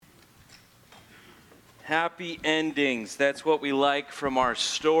Happy endings. That's what we like from our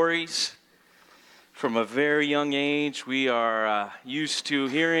stories. From a very young age, we are used to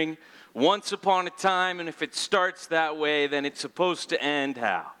hearing once upon a time, and if it starts that way, then it's supposed to end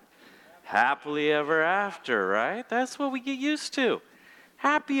how? Happily ever after, right? That's what we get used to.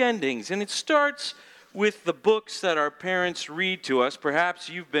 Happy endings. And it starts with the books that our parents read to us. Perhaps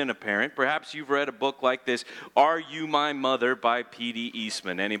you've been a parent. Perhaps you've read a book like this, Are You My Mother by P.D.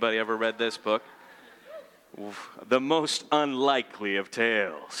 Eastman. Anybody ever read this book? The most unlikely of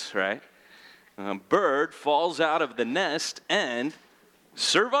tales, right? A bird falls out of the nest and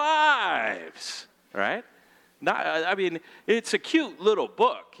survives, right? It's a cute little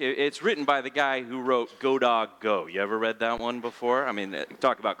book. It's written by the guy who wrote Go Dog Go. You ever read that one before?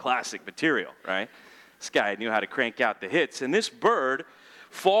 Talk about classic material, right? This guy knew how to crank out the hits. And this bird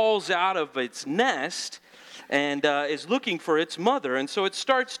falls out of its nest and is looking for its mother. And so it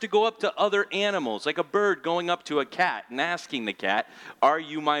starts to go up to other animals, like a bird going up to a cat and asking the cat, "Are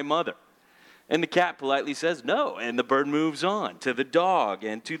you my mother?" And the cat politely says no. And the bird moves on to the dog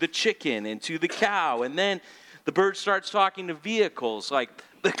and to the chicken and to the cow. And then the bird starts talking to vehicles like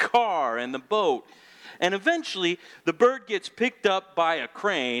the car and the boat. And eventually the bird gets picked up by a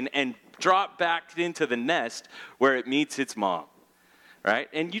crane and dropped back into the nest where it meets its mom. Right?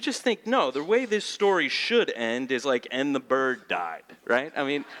 And you just think, no, the way this story should end is like, and the bird died, right?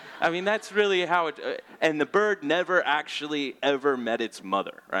 That's really how it, and the bird never actually ever met its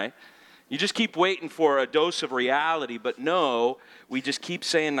mother, right? You just keep waiting for a dose of reality, but no, we just keep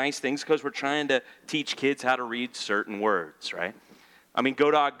saying nice things because we're trying to teach kids how to read certain words, right?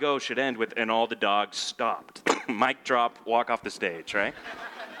 Go Dog Go should end with, and all the dogs stopped. Mic drop, walk off the stage, right?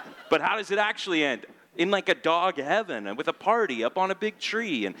 But how does it actually end? In like a dog heaven and with a party up on a big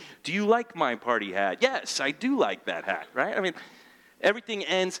tree. And do you like my party hat? Yes, I do like that hat, right? Everything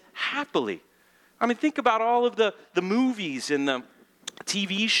ends happily. Think about all of the movies and the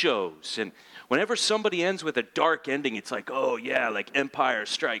TV shows. And whenever somebody ends with a dark ending, it's like, oh yeah, like Empire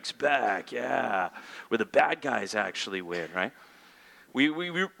Strikes Back, yeah, where the bad guys actually win, right? We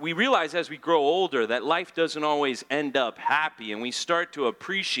realize as we grow older that life doesn't always end up happy, and we start to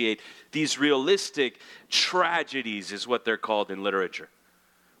appreciate these realistic tragedies, is what they're called in literature,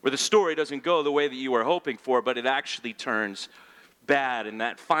 where the story doesn't go the way that you were hoping for, but it actually turns bad. In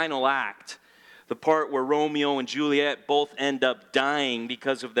that final act, the part where Romeo and Juliet both end up dying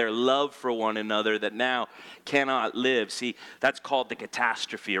because of their love for one another that now cannot live. See, that's called the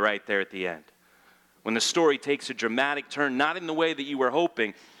catastrophe right there at the end. When the story takes a dramatic turn, not in the way that you were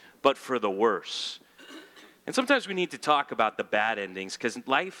hoping, but for the worse. And sometimes we need to talk about the bad endings because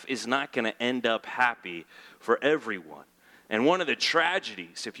life is not going to end up happy for everyone. And one of the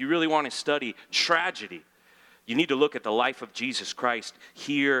tragedies, if you really want to study tragedy, you need to look at the life of Jesus Christ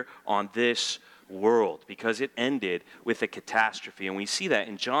here on this world because it ended with a catastrophe. And we see that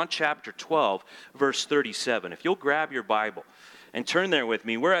in John chapter 12, verse 37. If you'll grab your Bible and turn there with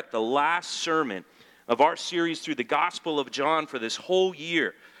me, we're at the last sermon of our series through the Gospel of John for this whole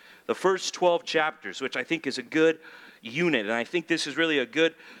year, the first 12 chapters, which I think is a good unit. And I think this is really a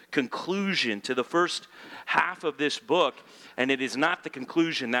good conclusion to the first half of this book, and it is not the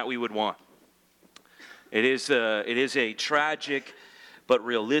conclusion that we would want. It is a tragic but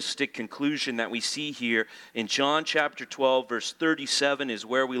realistic conclusion that we see here in John chapter 12, verse 37 is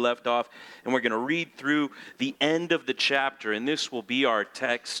where we left off, and we're going to read through the end of the chapter, and this will be our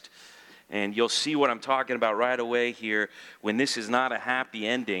text. And you'll see what I'm talking about right away here when this is not a happy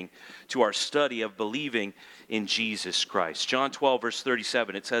ending to our study of believing in Jesus Christ. John 12, verse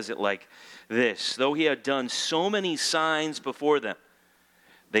 37, it says it like this. Though he had done so many signs before them,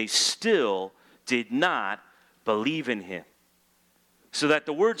 they still did not believe in him. So that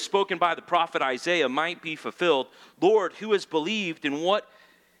the word spoken by the prophet Isaiah might be fulfilled, Lord, who has believed what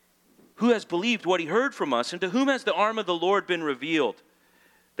he heard from us, and to whom has the arm of the Lord been revealed?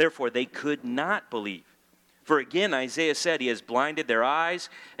 Therefore, they could not believe. For again, Isaiah said, he has blinded their eyes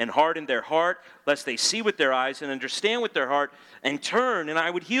and hardened their heart, lest they see with their eyes and understand with their heart and turn, and I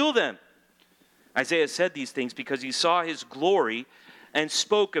would heal them. Isaiah said these things because he saw his glory and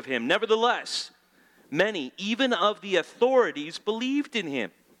spoke of him. Nevertheless, many, even of the authorities, believed in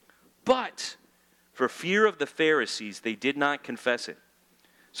him. But for fear of the Pharisees, they did not confess it,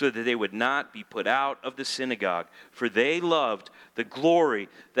 so that they would not be put out of the synagogue. For they loved the glory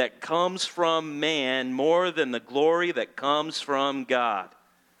that comes from man more than the glory that comes from God.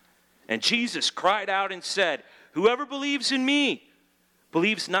 And Jesus cried out and said, whoever believes in me,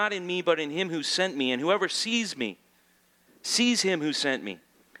 believes not in me, but in him who sent me. And whoever sees me, sees him who sent me.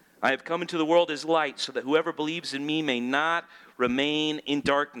 I have come into the world as light, so that whoever believes in me may not remain in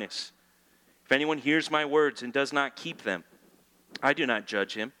darkness. If anyone hears my words and does not keep them, I do not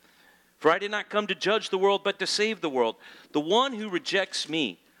judge him. For I did not come to judge the world, but to save the world. The one who rejects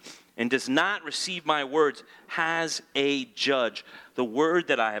me and does not receive my words has a judge. The word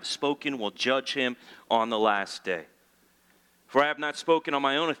that I have spoken will judge him on the last day. For I have not spoken on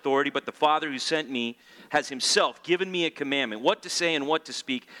my own authority, but the Father who sent me has himself given me a commandment, what to say and what to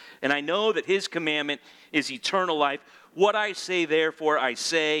speak. And I know that his commandment is eternal life. What I say, therefore, I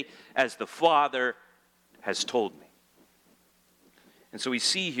say as the Father has told me. And so we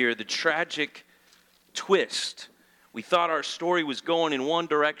see here the tragic twist. We thought our story was going in one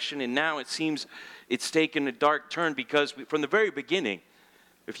direction, and now it seems it's taken a dark turn because from the very beginning,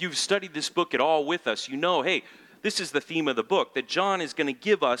 if you've studied this book at all with us, you know, hey, this is the theme of the book, that John is going to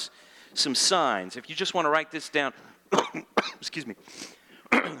give us some signs. If you just want to write this down, excuse me,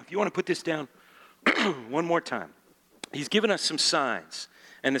 if you want to put this down one more time. He's given us some signs.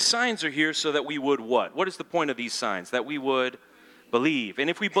 And the signs are here so that we would what? What is the point of these signs? That we would believe. And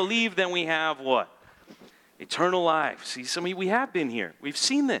if we believe, then we have what? Eternal life. See, we have been here. We've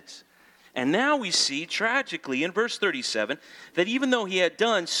seen this. And now we see, tragically, in verse 37, that even though he had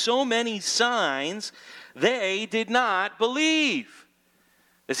done so many signs, they did not believe.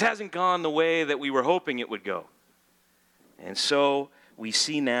 This hasn't gone the way that we were hoping it would go. And so we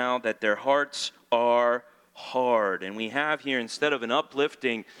see now that their hearts are hard. And we have here, instead of an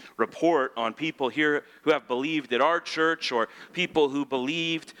uplifting report on people here who have believed at our church or people who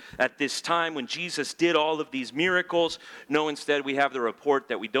believed at this time when Jesus did all of these miracles, no, instead we have the report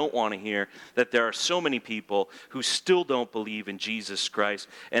that we don't want to hear, that there are so many people who still don't believe in Jesus Christ,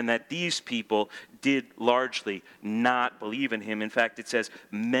 and that these people did largely not believe in him. In fact, it says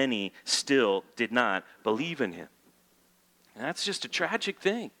many still did not believe in him. And that's just a tragic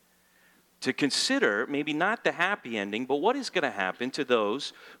thing to consider, maybe not the happy ending, but what is going to happen to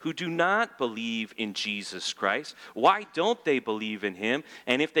those who do not believe in Jesus Christ? Why don't they believe in him?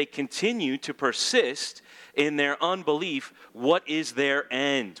 And if they continue to persist in their unbelief, what is their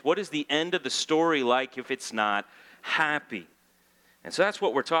end? What is the end of the story like if it's not happy? And so that's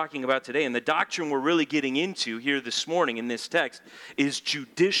what we're talking about today. And the doctrine we're really getting into here this morning in this text is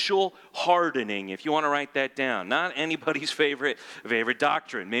judicial hardening, if you want to write that down. Not anybody's favorite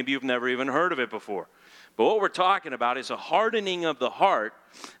doctrine. Maybe you've never even heard of it before. But what we're talking about is a hardening of the heart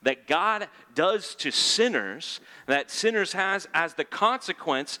that God does to sinners, that sinners has as the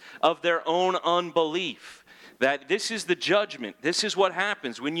consequence of their own unbelief. That this is the judgment. This is what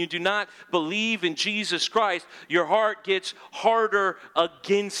happens. When you do not believe in Jesus Christ, your heart gets harder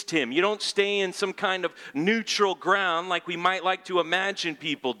against him. You don't stay in some kind of neutral ground like we might like to imagine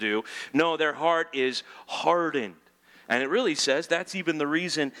people do. No, their heart is hardened. And it really says that's even the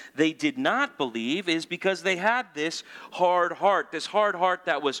reason they did not believe, is because they had this hard heart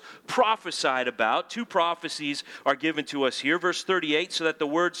that was prophesied about. Two prophecies are given to us here. Verse 38, so that the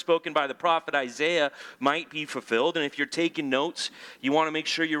word spoken by the prophet Isaiah might be fulfilled. And if you're taking notes, you want to make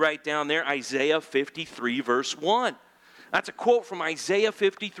sure you write down there Isaiah 53, verse 1. That's a quote from Isaiah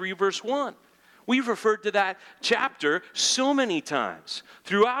 53, verse 1. We've referred to that chapter so many times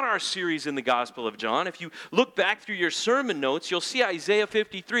throughout our series in the Gospel of John. If you look back through your sermon notes, you'll see Isaiah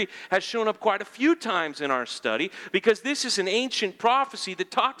 53 has shown up quite a few times in our study, because this is an ancient prophecy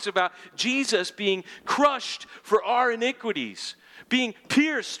that talks about Jesus being crushed for our iniquities, being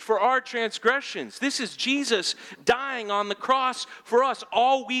pierced for our transgressions. This is Jesus dying on the cross for us.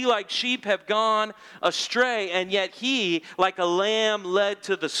 All we like sheep have gone astray, and yet he, like a lamb led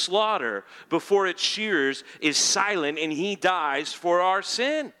to the slaughter before its shearers, is silent, and he dies for our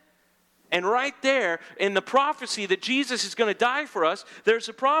sin. And right there, in the prophecy that Jesus is going to die for us, there's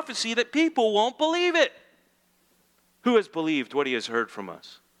a prophecy that people won't believe it. Who has believed what he has heard from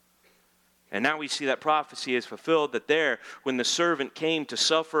us? And now we see that prophecy is fulfilled, that there, when the servant came to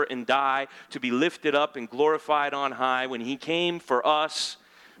suffer and die, to be lifted up and glorified on high, when he came for us,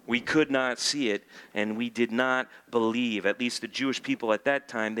 we could not see it, and we did not believe. At least the Jewish people at that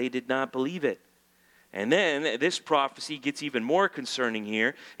time, they did not believe it. And then this prophecy gets even more concerning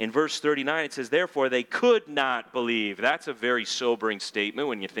here. In verse 39, it says, therefore they could not believe. That's a very sobering statement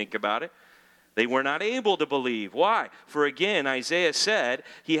when you think about it. They were not able to believe. Why? For again, Isaiah said,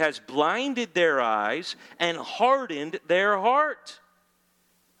 he has blinded their eyes and hardened their heart.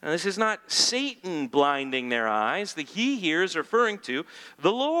 Now, this is not Satan blinding their eyes. The he here is referring to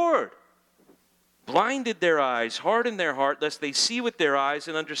the Lord. Blinded their eyes, hardened their heart, lest they see with their eyes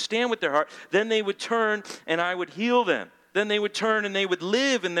and understand with their heart. Then they would turn and I would heal them. Then they would turn and they would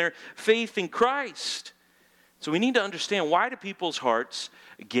live in their faith in Christ. So we need to understand, why do people's hearts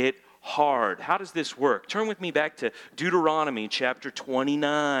get hard. How does this work? Turn with me back to Deuteronomy chapter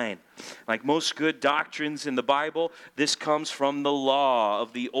 29. Like most good doctrines in the Bible, this comes from the law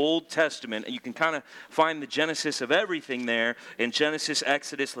of the Old Testament. And you can kind of find the genesis of everything there in Genesis,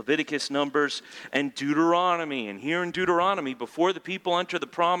 Exodus, Leviticus, Numbers, and Deuteronomy. And here in Deuteronomy, before the people enter the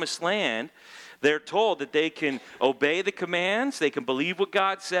promised land, they're told that they can obey the commands, they can believe what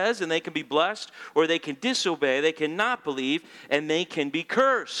God says, and they can be blessed, or they can disobey, they cannot believe, and they can be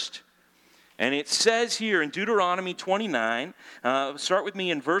cursed. And it says here in Deuteronomy 29, start with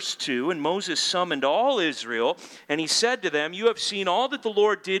me in verse 2, and Moses summoned all Israel, and he said to them, you have seen all that the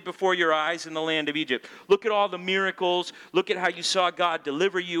Lord did before your eyes in the land of Egypt. Look at all the miracles. Look at how you saw God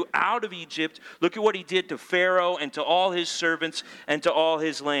deliver you out of Egypt. Look at what he did to Pharaoh and to all his servants and to all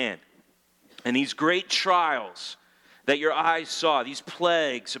his land. And these great trials that your eyes saw, these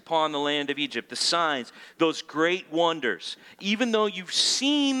plagues upon the land of Egypt, the signs, those great wonders, even though you've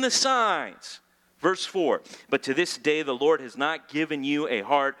seen the signs. Verse 4, but to this day the Lord has not given you a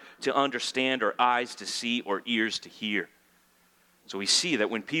heart to understand or eyes to see or ears to hear. So we see that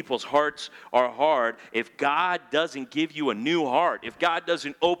when people's hearts are hard, if God doesn't give you a new heart, if God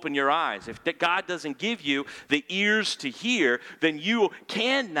doesn't open your eyes, if God doesn't give you the ears to hear, then you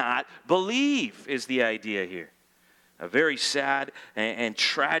cannot believe, is the idea here. A very sad and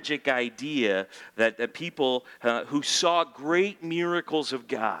tragic idea that people who saw great miracles of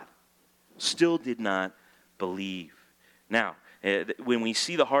God still did not believe. Now, when we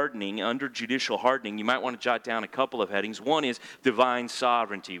see the hardening, under judicial hardening, you might want to jot down a couple of headings. One is divine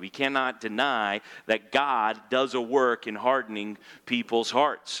sovereignty. We cannot deny that God does a work in hardening people's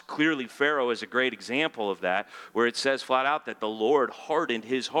hearts. Clearly, Pharaoh is a great example of that, where it says flat out that the Lord hardened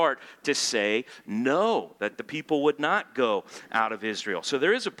his heart to say no, that the people would not go out of Israel. So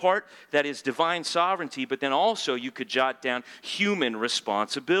there is a part that is divine sovereignty, but then also you could jot down human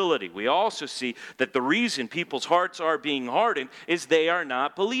responsibility. We also see that the reason people's hearts are being hardened is they are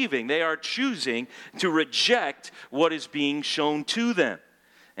not believing. They are choosing to reject what is being shown to them.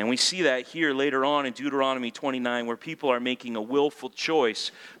 And we see that here later on in Deuteronomy 29, where people are making a willful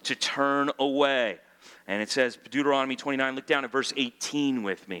choice to turn away. And it says, Deuteronomy 29, look down at verse 18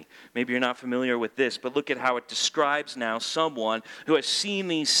 with me. Maybe you're not familiar with this, but look at how it describes now someone who has seen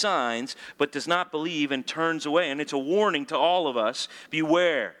these signs but does not believe and turns away. And it's a warning to all of us,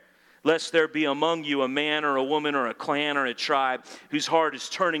 beware, lest there be among you a man or a woman or a clan or a tribe whose heart is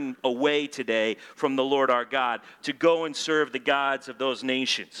turning away today from the Lord our God to go and serve the gods of those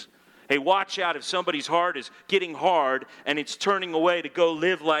nations. Hey, watch out if somebody's heart is getting hard and it's turning away to go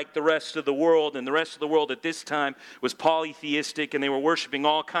live like the rest of the world. And the rest of the world at this time was polytheistic, and they were worshiping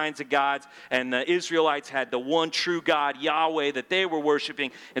all kinds of gods. And the Israelites had the one true God, Yahweh, that they were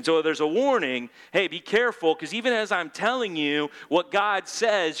worshiping. And so there's a warning, hey, be careful, because even as I'm telling you what God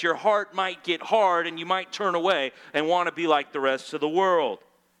says, your heart might get hard and you might turn away and want to be like the rest of the world.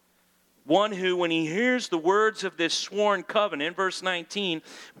 One who, when he hears the words of this sworn covenant, verse 19,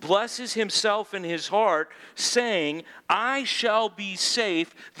 blesses himself in his heart, saying, I shall be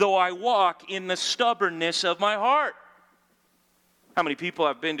safe, though I walk in the stubbornness of my heart. How many people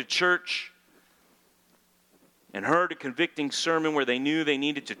have been to church and heard a convicting sermon where they knew they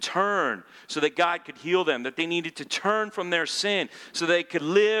needed to turn so that God could heal them, that they needed to turn from their sin so they could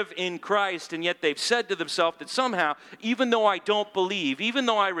live in Christ, and yet they've said to themselves that somehow, even though I don't believe, even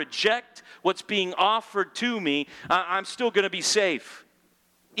though I reject what's being offered to me, I'm still going to be safe.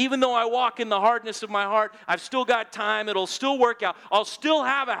 Even though I walk in the hardness of my heart, I've still got time, it'll still work out, I'll still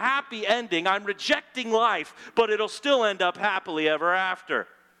have a happy ending. I'm rejecting life, but it'll still end up happily ever after.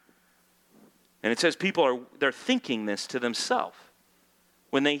 And it says they're thinking this to themselves.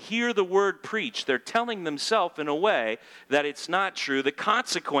 When they hear the word preached, they're telling themselves in a way that it's not true. The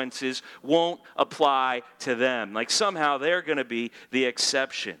consequences won't apply to them. Like somehow they're going to be the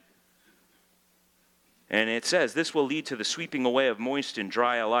exception. And it says, this will lead to the sweeping away of moist and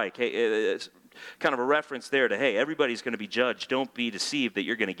dry alike. Hey, it's kind of a reference there to, hey, everybody's going to be judged. Don't be deceived that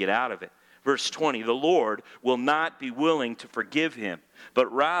you're going to get out of it. Verse 20, the Lord will not be willing to forgive him, but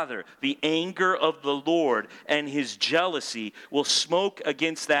rather the anger of the Lord and his jealousy will smoke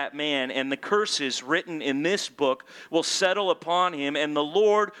against that man, and the curses written in this book will settle upon him, and the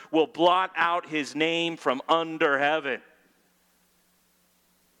Lord will blot out his name from under heaven.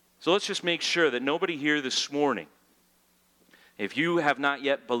 So let's just make sure that nobody here this morning, if you have not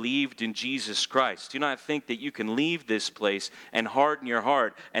yet believed in Jesus Christ, do not think that you can leave this place and harden your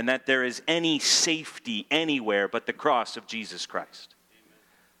heart and that there is any safety anywhere but the cross of Jesus Christ. Amen.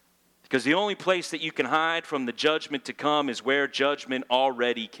 Because the only place that you can hide from the judgment to come is where judgment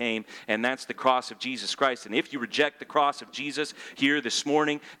already came, and that's the cross of Jesus Christ. And if you reject the cross of Jesus here this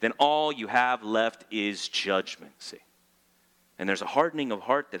morning, then all you have left is judgment, see? And there's a hardening of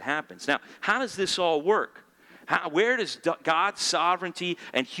heart that happens. Now, how does this all work? Where does God's sovereignty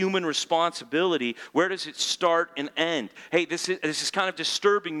and human responsibility, where does it start and end? Hey, this is kind of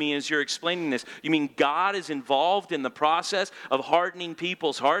disturbing me as you're explaining this. You mean God is involved in the process of hardening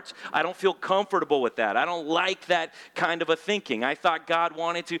people's hearts? I don't feel comfortable with that. I don't like that kind of a thinking. I thought God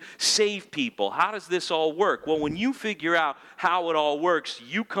wanted to save people. How does this all work? Well, when you figure out how it all works,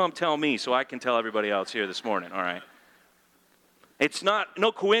 you come tell me so I can tell everybody else here this morning, all right? It's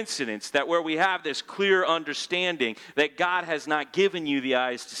no coincidence that where we have this clear understanding that God has not given you the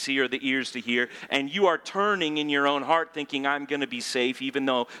eyes to see or the ears to hear, and you are turning in your own heart thinking, I'm going to be safe, even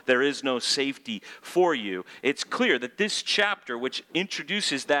though there is no safety for you. It's clear that this chapter, which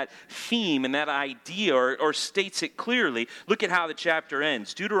introduces that theme and that idea or states it clearly, look at how the chapter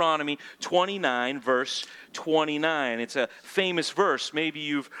ends. Deuteronomy 29, verse 29. It's a famous verse. Maybe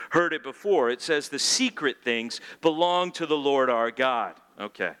you've heard it before. It says, the secret things belong to the Lord our God.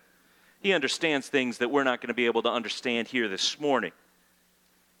 Okay. He understands things that we're not going to be able to understand here this morning.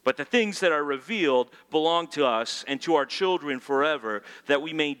 But the things that are revealed belong to us and to our children forever, that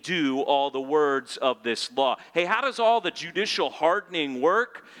we may do all the words of this law. Hey, how does all the judicial hardening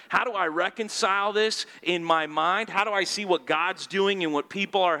work? How do I reconcile this in my mind? How do I see what God's doing and what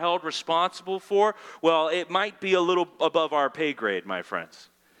people are held responsible for? Well, it might be a little above our pay grade, my friends.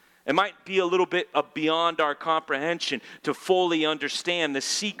 It might be a little bit beyond our comprehension to fully understand the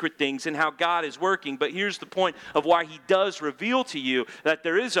secret things and how God is working. But here's the point of why he does reveal to you that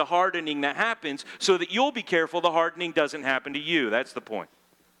there is a hardening that happens so that you'll be careful the hardening doesn't happen to you. That's the point.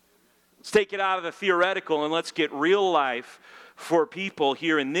 Let's take it out of the theoretical and let's get real life for people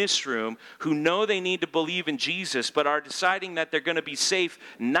here in this room who know they need to believe in Jesus but are deciding that they're going to be safe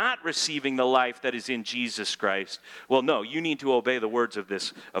not receiving the life that is in Jesus Christ. Well, no, you need to obey the words of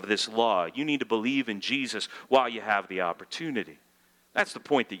this law. You need to believe in Jesus while you have the opportunity. That's the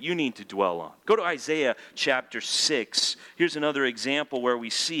point that you need to dwell on. Go to Isaiah chapter 6. Here's another example where we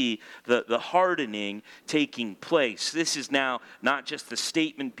see the hardening taking place. This is now not just the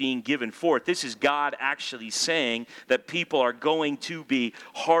statement being given forth. This is God actually saying that people are going to be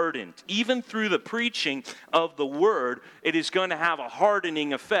hardened. Even through the preaching of the word, it is going to have a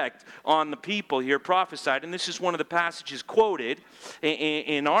hardening effect on the people here prophesied. And this is one of the passages quoted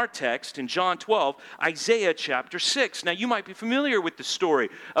in our text in John 12, Isaiah chapter 6. Now, you might be familiar with the story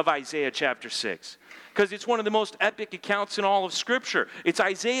of Isaiah chapter 6 because it's one of the most epic accounts in all of Scripture. It's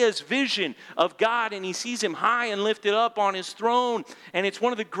Isaiah's vision of God, and he sees him high and lifted up on his throne. And it's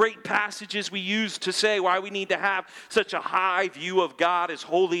one of the great passages we use to say why we need to have such a high view of God as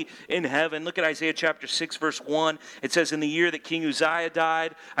holy in heaven. Look at Isaiah chapter 6, verse 1. It says, in the year that King Uzziah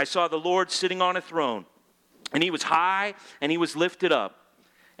died, I saw the Lord sitting on a throne, and he was high and he was lifted up,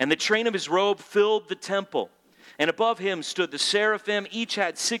 and the train of his robe filled the temple. And above him stood the seraphim. Each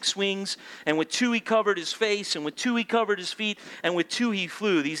had 6 wings, and with 2 he covered his face, and with 2 he covered his feet, and with 2 he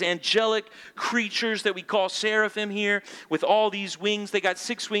flew. These angelic creatures that we call seraphim here, with all these wings, they got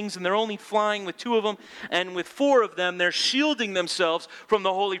 6 wings, and they're only flying with 2 of them. And with 4 of them, they're shielding themselves from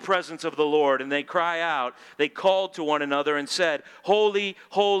the holy presence of the Lord. And they cry out, they called to one another and said, holy,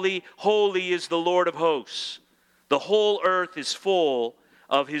 holy, holy is the Lord of hosts. The whole earth is full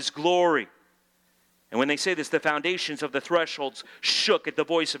of his glory. And when they say this, the foundations of the thresholds shook at the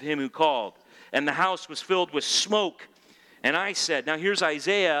voice of him who called, and the house was filled with smoke. And I said, now here's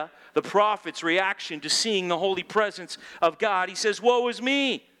Isaiah, the prophet's reaction to seeing the holy presence of God. He says, woe is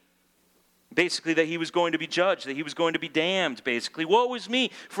me. Basically, that he was going to be judged, that he was going to be damned, basically. Woe is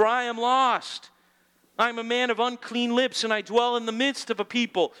me, for I am lost. I am a man of unclean lips, and I dwell in the midst of a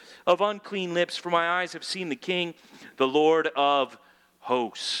people of unclean lips, for my eyes have seen the King, the Lord of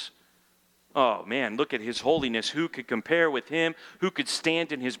hosts. Oh, man, look at his holiness. Who could compare with him? Who could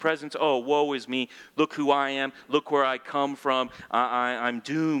stand in his presence? Oh, woe is me. Look who I am. Look where I come from. I'm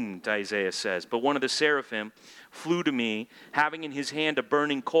doomed, Isaiah says. But one of the seraphim flew to me, having in his hand a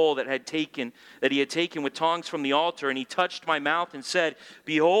burning coal that he had taken with tongs from the altar, and he touched my mouth and said,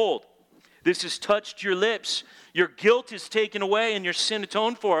 behold, this has touched your lips. Your guilt is taken away and your sin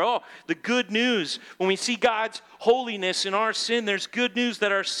atoned for. Oh, the good news. When we see God's holiness in our sin, there's good news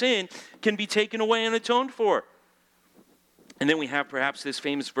that our sin can be taken away and atoned for. And then we have perhaps this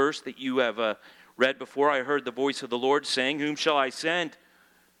famous verse that you have read before. I heard the voice of the Lord saying, whom shall I send?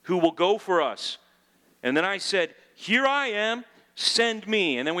 Who will go for us? And then I said, here I am, send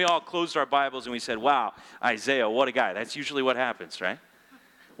me. And then we all closed our Bibles and we said, wow, Isaiah, what a guy. That's usually what happens, right?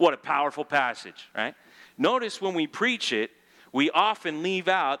 What a powerful passage, right? Notice when we preach it, we often leave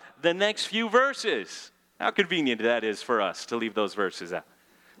out the next few verses. How convenient that is for us to leave those verses out.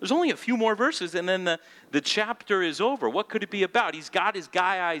 There's only a few more verses, and then the chapter is over. What could it be about? He's got his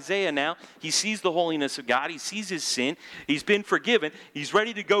guy Isaiah now. He sees the holiness of God. He sees his sin. He's been forgiven. He's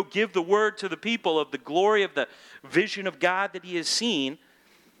ready to go give the word to the people of the glory of the vision of God that he has seen.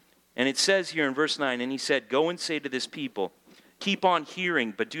 And it says here in verse 9, and he said, "Go and say to this people, keep on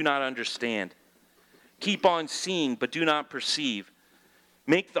hearing, but do not understand. Keep on seeing, but do not perceive.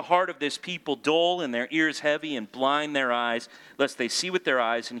 Make the heart of this people dull and their ears heavy and blind their eyes, lest they see with their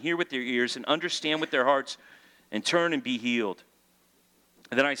eyes and hear with their ears and understand with their hearts and turn and be healed."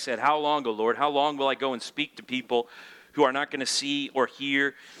 And then I said, "How long, O Lord? How long will I go and speak to people who are not going to see or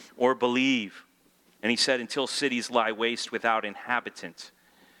hear or believe?" And he said, "Until cities lie waste without inhabitants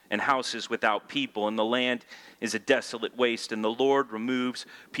and houses without people, and the land is a desolate waste, and the Lord removes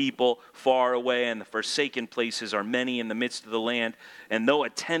people far away, and the forsaken places are many in the midst of the land, and though a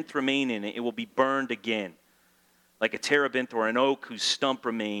tenth remain in it, it will be burned again, like a terebinth or an oak whose stump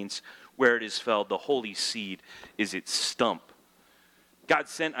remains where it is felled. The holy seed is its stump." God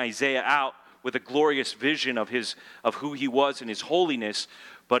sent Isaiah out with a glorious vision of who he was and his holiness,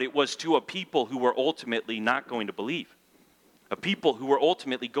 but it was to a people who were ultimately not going to believe. A people who were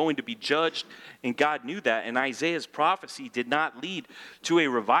ultimately going to be judged, and God knew that. And Isaiah's prophecy did not lead to a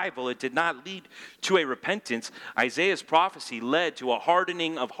revival. It did not lead to a repentance. Isaiah's prophecy led to a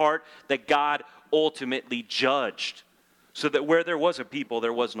hardening of heart that God ultimately judged, so that where there was a people,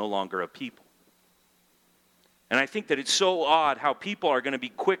 there was no longer a people. And I think that it's so odd how people are going to be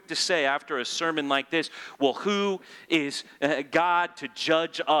quick to say after a sermon like this, well, who is God to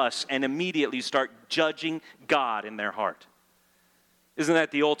judge us? And immediately start judging God in their heart. Isn't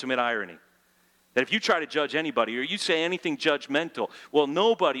that the ultimate irony? That if you try to judge anybody or you say anything judgmental, well,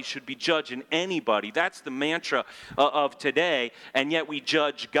 nobody should be judging anybody. That's the mantra of today, and yet we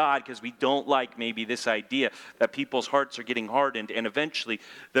judge God because we don't like maybe this idea that people's hearts are getting hardened and eventually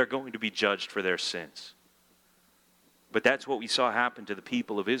they're going to be judged for their sins. But that's what we saw happen to the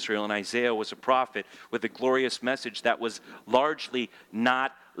people of Israel, and Isaiah was a prophet with a glorious message that was largely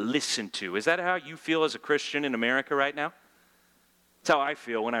not listened to. Is that how you feel as a Christian in America right now? That's how I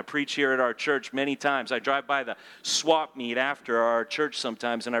feel when I preach here at our church many times. I drive by the swap meet after our church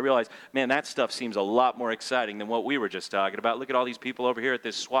sometimes, and I realize, man, that stuff seems a lot more exciting than what we were just talking about. Look at all these people over here at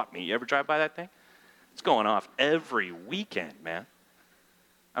this swap meet. You ever drive by that thing? It's going off every weekend, man.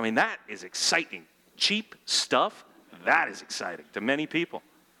 I mean, that is exciting. Cheap stuff, that is exciting to many people.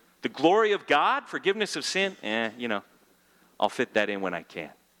 The glory of God, forgiveness of sin, I'll fit that in when I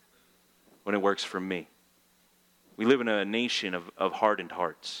can, when it works for me. We live in a nation of hardened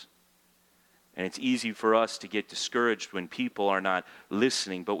hearts. And it's easy for us to get discouraged when people are not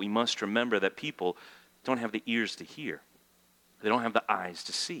listening, but we must remember that people don't have the ears to hear. They don't have the eyes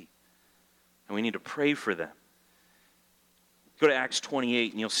to see. And we need to pray for them. Go to Acts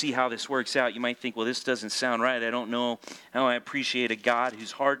 28 and you'll see how this works out. You might think, well, this doesn't sound right. I don't know how I appreciate a God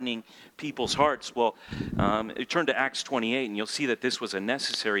who's hardening people's hearts. Well, turn to Acts 28 and you'll see that this was a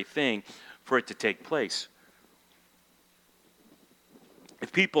necessary thing for it to take place.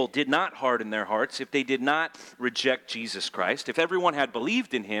 If people did not harden their hearts, if they did not reject Jesus Christ, if everyone had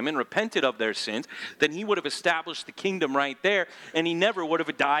believed in him and repented of their sins, then he would have established the kingdom right there, and he never would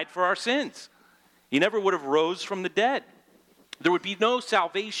have died for our sins. He never would have rose from the dead. There would be no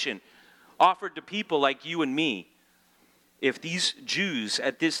salvation offered to people like you and me if these Jews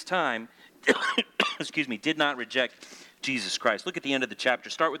at this time did not reject Jesus Christ. Look at the end of the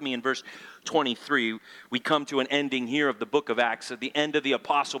chapter. Start with me in verse 23. We come to an ending here of the book of Acts, at the end of the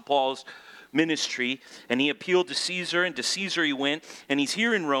Apostle Paul's ministry, and he appealed to Caesar, and to Caesar he went, and he's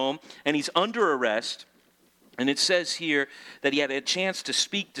here in Rome, and he's under arrest. And it says here that he had a chance to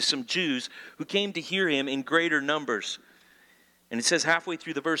speak to some Jews who came to hear him in greater numbers. And it says halfway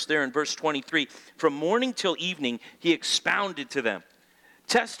through the verse there in verse 23, from morning till evening he expounded to them,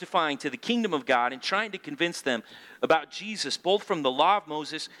 testifying to the kingdom of God and trying to convince them about Jesus, both from the law of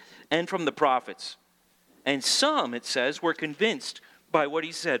Moses and from the prophets. And some, it says, were convinced by what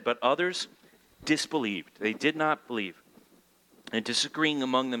he said, but others disbelieved. They did not believe. And disagreeing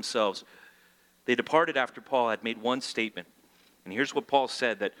among themselves, they departed after Paul had made one statement. And here's what Paul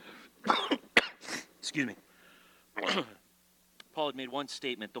said that, Paul had made one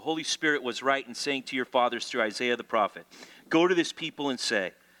statement. The Holy Spirit was right in saying to your fathers through Isaiah the prophet, go to this people and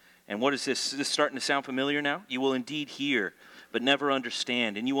say, and what is this? Is this starting to sound familiar now? You will indeed hear but never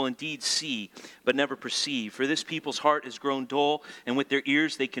understand, and you will indeed see, but never perceive. For this people's heart has grown dull, and with their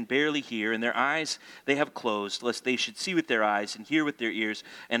ears they can barely hear, and their eyes they have closed, lest they should see with their eyes, and hear with their ears,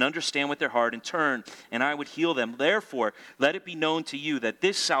 and understand with their heart, and turn, and I would heal them. Therefore, let it be known to you that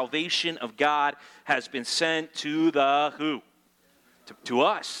this salvation of God has been sent to the who? To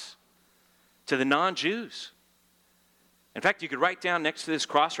us, to the non-Jews. In fact, you could write down next to this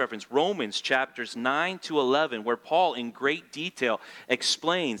cross-reference Romans chapters 9 to 11, where Paul in great detail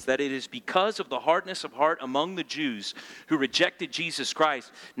explains that it is because of the hardness of heart among the Jews who rejected Jesus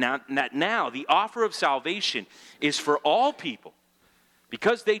Christ, now the offer of salvation is for all people.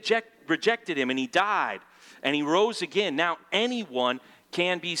 Because they rejected him and he died and he rose again, now anyone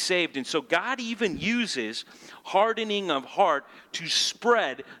can be saved. And so God even uses hardening of heart to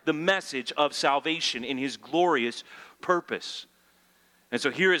spread the message of salvation in his glorious purpose. And so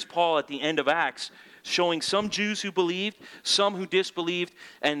here is Paul at the end of Acts showing some Jews who believed, some who disbelieved,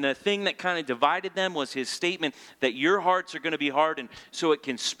 and the thing that kind of divided them was his statement that your hearts are going to be hardened so it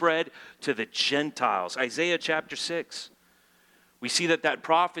can spread to the Gentiles. Isaiah chapter 6. We see that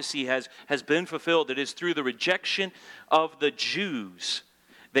prophecy has been fulfilled. It is through the rejection of the Jews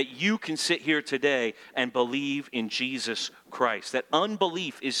that you can sit here today and believe in Jesus Christ. That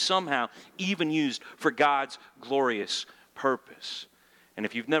unbelief is somehow even used for God's glorious purpose. And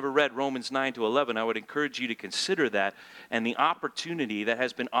if you've never read Romans 9 to 11, I would encourage you to consider that and the opportunity that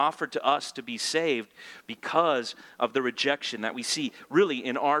has been offered to us to be saved because of the rejection that we see really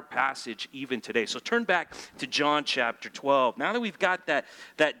in our passage even today. So turn back to John chapter 12. Now that we've got that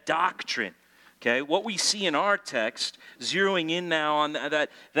doctrine, okay, what we see in our text, zeroing in now on that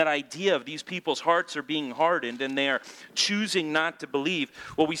idea of these people's hearts are being hardened and they are choosing not to believe.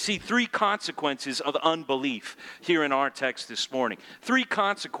 Well, we see three consequences of unbelief here in our text this morning. Three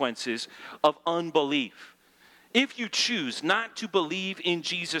consequences of unbelief. If you choose not to believe in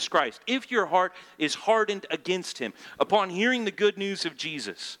Jesus Christ, if your heart is hardened against him, upon hearing the good news of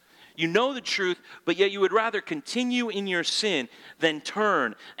Jesus, you know the truth, but yet you would rather continue in your sin than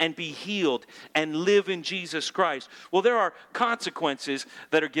turn and be healed and live in Jesus Christ. Well, there are consequences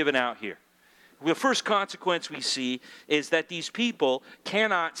that are given out here. The first consequence we see is that these people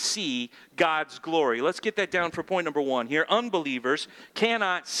cannot see God's glory. Let's get that down for point number one here. Unbelievers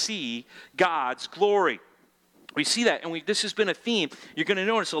cannot see God's glory. We see that, and this has been a theme. You're going to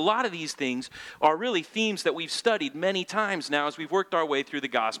notice a lot of these things are really themes that we've studied many times now as we've worked our way through the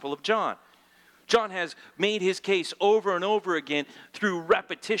Gospel of John. John has made his case over and over again through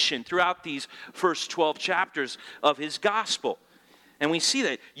repetition throughout these first 12 chapters of his Gospel. And we see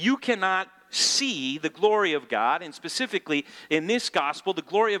that you cannot see the glory of God, and specifically in this Gospel, the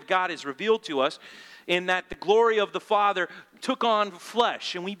glory of God is revealed to us in that the glory of the Father took on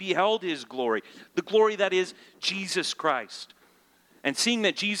flesh, and we beheld his glory, the glory that is Jesus Christ. And seeing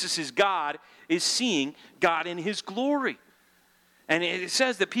that Jesus is God is seeing God in his glory. And it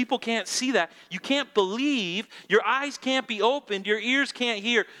says that people can't see that. You can't believe, your eyes can't be opened, your ears can't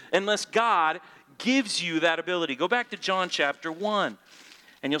hear unless God gives you that ability. Go back to John chapter 1.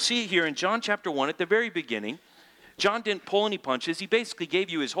 And you'll see it here in John chapter 1 at the very beginning. John didn't pull any punches. He basically gave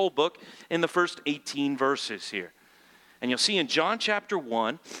you his whole book in the first 18 verses here. And you'll see in John chapter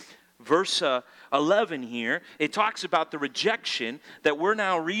 1, verse 11 here, it talks about the rejection that we're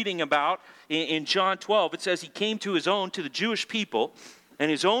now reading about in John 12. It says he came to his own, to the Jewish people, and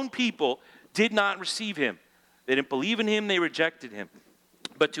his own people did not receive him. They didn't believe in him, they rejected him.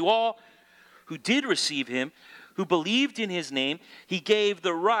 But to all who did receive him, who believed in his name, he gave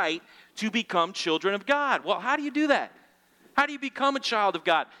the right to become children of God. Well, how do you do that? How do you become a child of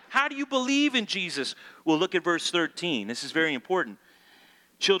God? How do you believe in Jesus? Well, look at verse 13. This is very important.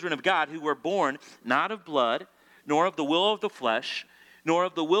 Children of God who were born not of blood, nor of the will of the flesh, nor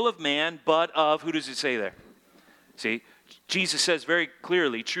of the will of man, but of, who does it say there? See, Jesus says very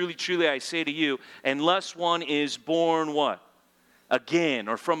clearly, truly, truly, I say to you, unless one is born what? Again,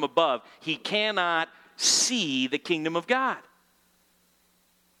 or from above, he cannot see the kingdom of God.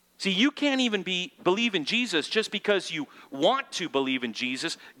 See, you can't even believe in Jesus just because you want to believe in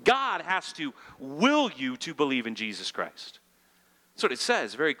Jesus. God has to will you to believe in Jesus Christ. That's what it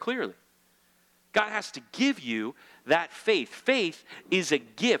says very clearly. God has to give you that faith. Faith is a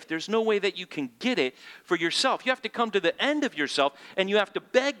gift. There's no way that you can get it for yourself. You have to come to the end of yourself, and you have to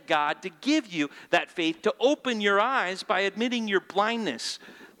beg God to give you that faith, to open your eyes by admitting your blindness.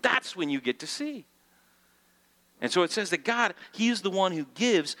 That's when you get to see. And so it says that God, he is the one who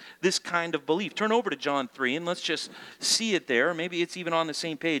gives this kind of belief. Turn over to John 3, and let's just see it there. Maybe it's even on the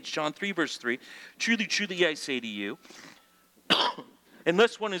same page. John 3, verse 3. Truly, truly, I say to you,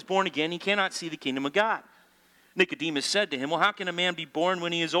 unless one is born again, he cannot see the kingdom of God. Nicodemus said to him, well, how can a man be born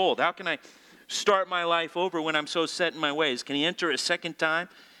when he is old? How can I start my life over when I'm so set in my ways? Can he enter a second time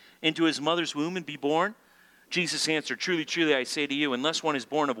into his mother's womb and be born? Jesus answered, truly, truly, I say to you, unless one is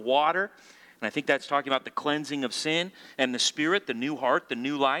born of water, and I think that's talking about the cleansing of sin, and the Spirit, the new heart, the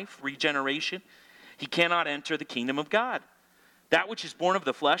new life, regeneration, he cannot enter the kingdom of God. That which is born of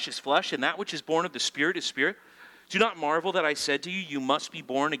the flesh is flesh, and that which is born of the Spirit is spirit. Do not marvel that I said to you, you must be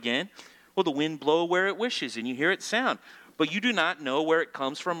born again. Well, the wind blows where it wishes, and you hear its sound, but you do not know where it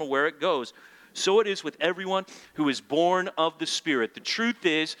comes from or where it goes. So it is with everyone who is born of the Spirit. The truth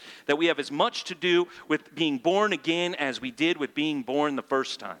is that we have as much to do with being born again as we did with being born the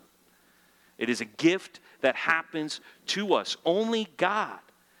first time. It is a gift that happens to us. Only God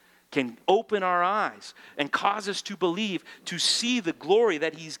can open our eyes and cause us to believe, to see the glory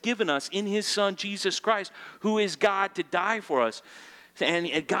that He's given us in His Son, Jesus Christ, who is God to die for us.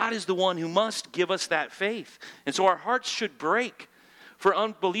 And God is the one who must give us that faith. And so our hearts should break for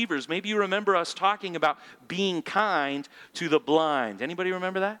unbelievers. Maybe you remember us talking about being kind to the blind. Anybody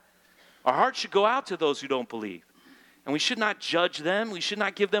remember that? Our hearts should go out to those who don't believe. And we should not judge them. We should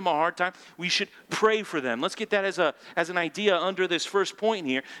not give them a hard time. We should pray for them. Let's get that as an idea under this first point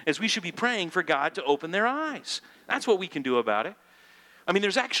here, as we should be praying for God to open their eyes. That's what we can do about it. I mean,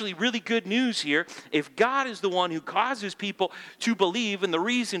 there's actually really good news here. If God is the one who causes people to believe, and the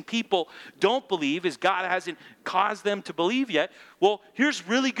reason people don't believe is God hasn't caused them to believe yet, well, here's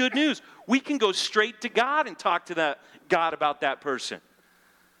really good news. We can go straight to God and talk to that God about that person.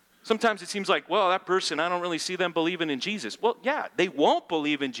 Sometimes it seems like, well, that person, I don't really see them believing in Jesus. Well, yeah, they won't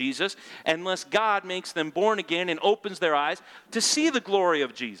believe in Jesus unless God makes them born again and opens their eyes to see the glory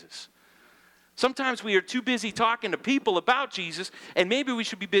of Jesus. Sometimes we are too busy talking to people about Jesus, and maybe we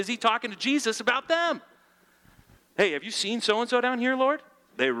should be busy talking to Jesus about them. Hey, have you seen so-and-so down here, Lord?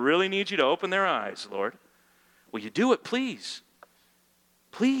 They really need you to open their eyes, Lord. Will you do it, please?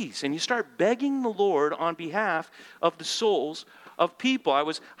 Please. And you start begging the Lord on behalf of the souls of people. I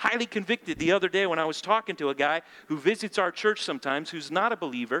was highly convicted the other day when I was talking to a guy who visits our church sometimes who's not a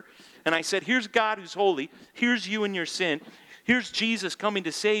believer, and I said, here's God who's holy, here's you and your sin, here's Jesus coming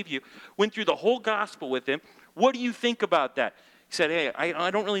to save you. Went through the whole gospel with him. What do you think about that? He said, hey, I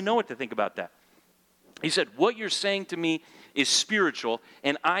don't really know what to think about that. He said, what you're saying to me is spiritual,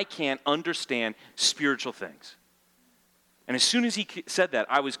 and I can't understand spiritual things. And as soon as he said that,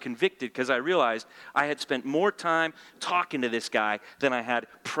 I was convicted because I realized I had spent more time talking to this guy than I had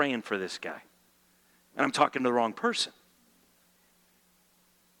praying for this guy. And I'm talking to the wrong person.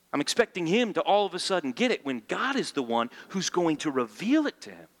 I'm expecting him to all of a sudden get it when God is the one who's going to reveal it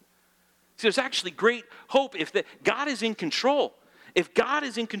to him. See, there's actually great hope if God is in control. If God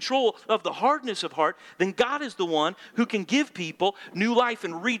is in control of the hardness of heart, then God is the one who can give people new life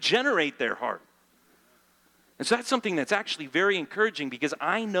and regenerate their heart. And so that's something that's actually very encouraging because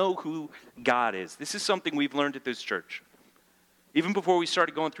I know who God is. This is something we've learned at this church. Even before we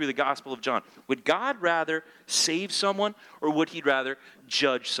started going through the Gospel of John. Would God rather save someone or would He rather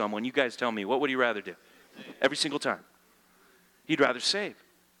judge someone? You guys tell me, what would He rather do? Every single time. He'd rather save.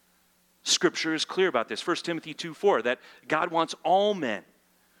 Scripture is clear about this. 1 Timothy 2:4, that God wants all men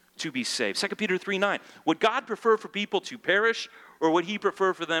to be saved. 2 Peter 3:9, would God prefer for people to perish or would He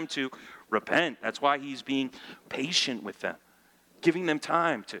prefer for them to repent? That's why He's being patient with them, giving them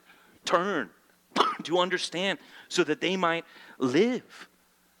time to turn, to understand, so that they might live.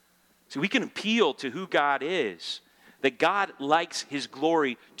 So we can appeal to who God is, that God likes His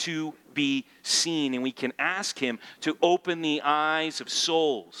glory to be seen, and we can ask Him to open the eyes of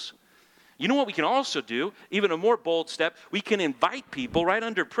souls. You know what we can also do? Even a more bold step, we can invite people right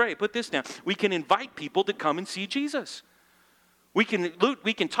under pray. Put this down. We can invite people to come and see Jesus. We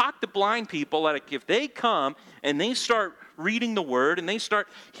can talk to blind people, like if they come and they start reading the Word and they start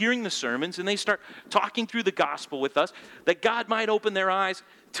hearing the sermons and they start talking through the gospel with us, that God might open their eyes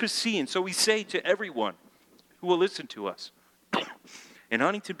to see. And so we say to everyone who will listen to us, in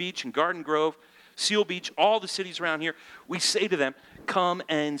Huntington Beach and Garden Grove, Seal Beach, all the cities around here, we say to them, come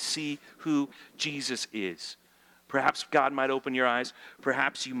and see who Jesus is. Perhaps God might open your eyes.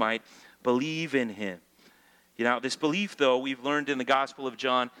 Perhaps you might believe in Him. You know, this belief, though, we've learned in the Gospel of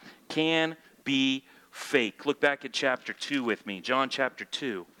John, can be fake. Look back at chapter 2 with me, John chapter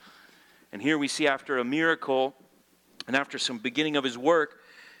 2. And here we see after a miracle and after some beginning of His work,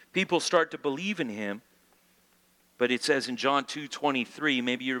 people start to believe in Him. But it says in John 2:23,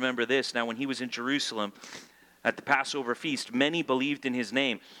 maybe you remember this, now when He was in Jerusalem at the Passover feast, many believed in His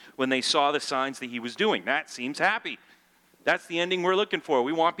name when they saw the signs that He was doing. That seems happy. That's the ending we're looking for.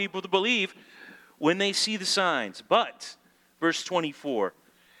 We want people to believe when they see the signs. But, verse 24,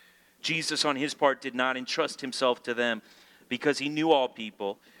 Jesus, on his part, did not entrust himself to them because he knew all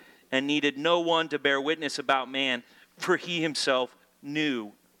people and needed no one to bear witness about man, for he himself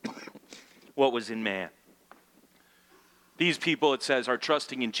knew what was in man. These people, it says, are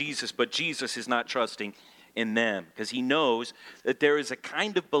trusting in Jesus, but Jesus is not trusting in them because he knows that there is a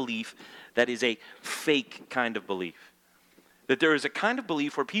kind of belief that is a fake kind of belief. That there is a kind of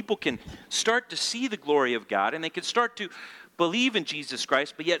belief where people can start to see the glory of God and they can start to believe in Jesus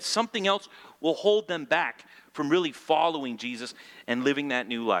Christ, but yet something else will hold them back from really following Jesus and living that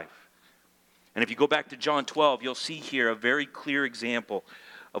new life. And if you go back to John 12, you'll see here a very clear example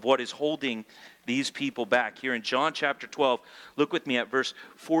of what is holding these people back. Here in John chapter 12, look with me at verse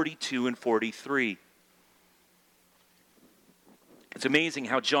 42 and 43. It's amazing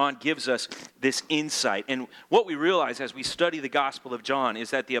how John gives us this insight. And what we realize as we study the Gospel of John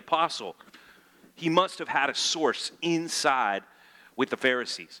is that the apostle, he must have had a source inside with the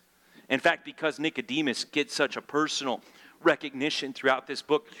Pharisees. In fact, because Nicodemus gets such a personal recognition throughout this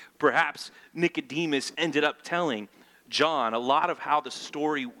book, perhaps Nicodemus ended up telling John a lot of how the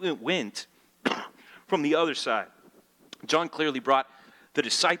story went from the other side. John clearly brought the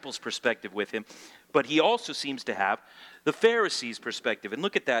disciples' perspective with him, but he also seems to have the Pharisees' perspective. And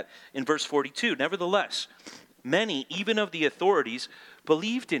look at that in verse 42. Nevertheless, many, even of the authorities,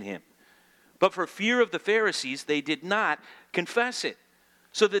 believed in him. But for fear of the Pharisees, they did not confess it,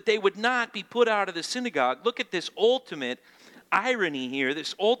 so that they would not be put out of the synagogue. Look at this ultimate irony here,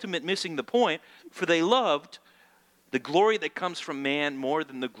 this ultimate missing the point, for they loved the glory that comes from man more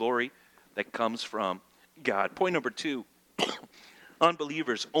than the glory that comes from God. Point number 2,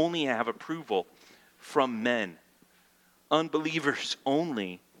 unbelievers only have approval from men. Unbelievers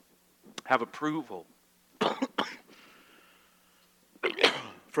only have approval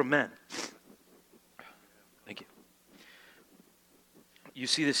from men. Thank you. You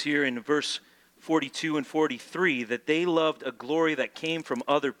see this here in verse 42 and 43, that they loved a glory that came from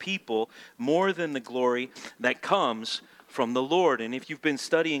other people more than the glory that comes from the Lord. And if you've been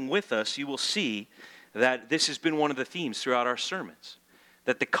studying with us, you will see that this has been one of the themes throughout our sermons.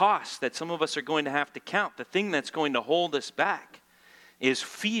 That the cost that some of us are going to have to count, the thing that's going to hold us back, is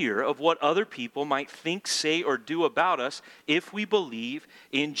fear of what other people might think, say, or do about us if we believe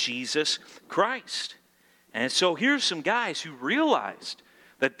in Jesus Christ. And so here's some guys who realized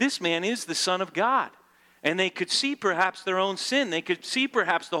that this man is the Son of God. And they could see perhaps their own sin. They could see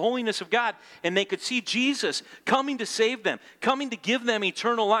perhaps the holiness of God. And they could see Jesus coming to save them, coming to give them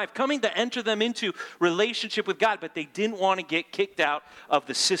eternal life, coming to enter them into relationship with God. But they didn't want to get kicked out of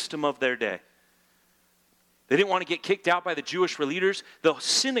the system of their day. They didn't want to get kicked out by the Jewish leaders. The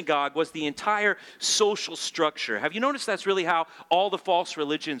synagogue was the entire social structure. Have you noticed that's really how all the false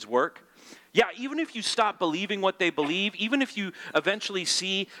religions work? Yeah, even if you stop believing what they believe, even if you eventually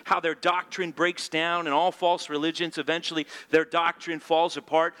see how their doctrine breaks down and all false religions, eventually their doctrine falls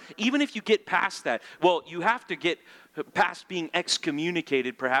apart, even if you get past that, well, you have to get past being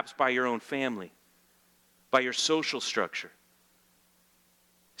excommunicated perhaps by your own family, by your social structure.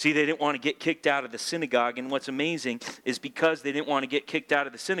 See, they didn't want to get kicked out of the synagogue, and what's amazing is because they didn't want to get kicked out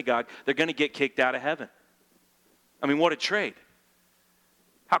of the synagogue, they're going to get kicked out of heaven. I mean, what a trade.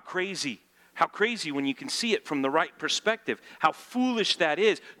 How crazy when you can see it from the right perspective. How foolish that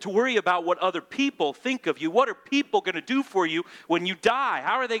is to worry about what other people think of you. What are people going to do for you when you die?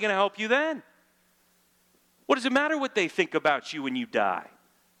 How are they going to help you then? What does it matter what they think about you when you die?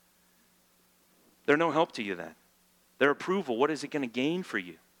 They're no help to you then. Their approval, what is it going to gain for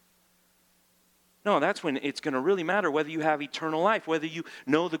you? No, that's when it's going to really matter whether you have eternal life, whether you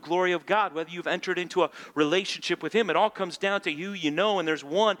know the glory of God, whether you've entered into a relationship with Him. It all comes down to who you know, and there's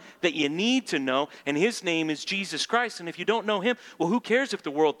one that you need to know, and His name is Jesus Christ. And if you don't know Him, well, who cares if the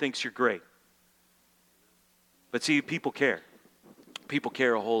world thinks you're great? But see, people care. People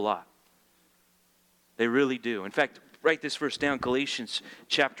care a whole lot. They really do. In fact, write this verse down, Galatians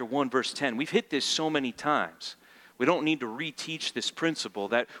chapter 1, verse 10. We've hit this so many times. We don't need to reteach this principle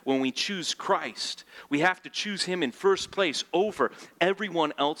that when we choose Christ, we have to choose Him in first place over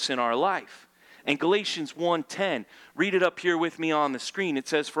everyone else in our life. And Galatians 1:10, read it up here with me on the screen. It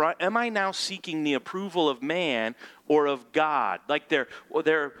says, "For am I now seeking the approval of man or of God?" Like they're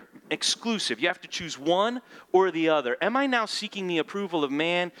exclusive. You have to choose one or the other. Am I now seeking the approval of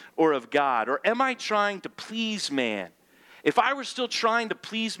man or of God? Or am I trying to please man? If I were still trying to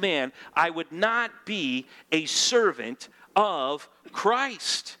please man, I would not be a servant of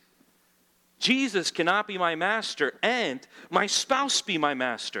Christ. Jesus cannot be my master and my spouse be my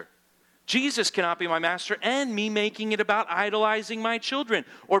master. Jesus cannot be my master and me making it about idolizing my children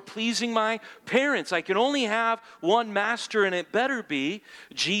or pleasing my parents. I can only have one master, and it better be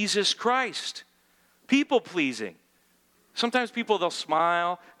Jesus Christ. People pleasing. Sometimes people, they'll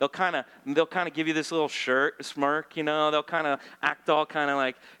smile, they'll kind of give you this little smirk, they'll kind of act all kind of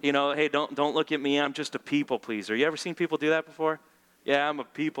like, hey, don't look at me, I'm just a people pleaser. You ever seen people do that before? Yeah, I'm a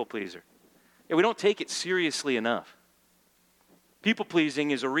people pleaser. Yeah, we don't take it seriously enough. People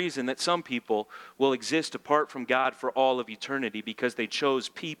pleasing is a reason that some people will exist apart from God for all of eternity because they chose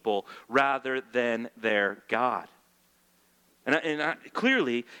people rather than their God. And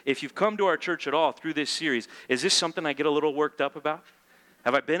clearly, if you've come to our church at all through this series, is this something I get a little worked up about?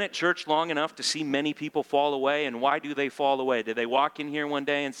 Have I been at church long enough to see many people fall away? And why do they fall away? Did they walk in here one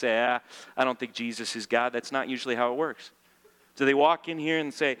day and say, I don't think Jesus is God? That's not usually how it works. Do they walk in here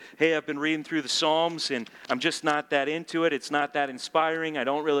and say, hey, I've been reading through the Psalms and I'm just not that into it. It's not that inspiring. I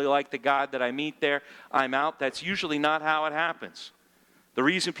don't really like the God that I meet there. I'm out. That's usually not how it happens. The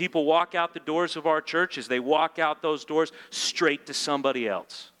reason people walk out the doors of our church is they walk out those doors straight to somebody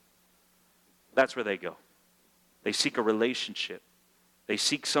else. That's where they go. They seek a relationship. They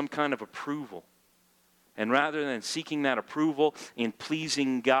seek some kind of approval. And rather than seeking that approval in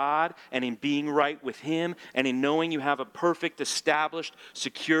pleasing God and in being right with Him and in knowing you have a perfect, established,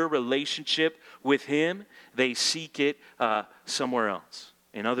 secure relationship with Him, they seek it somewhere else,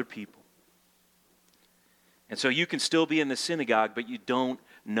 in other people. And so you can still be in the synagogue, but you don't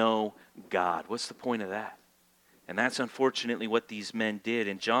know God. What's the point of that? And that's unfortunately what these men did.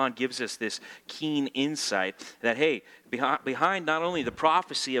 And John gives us this keen insight that, hey, behind not only the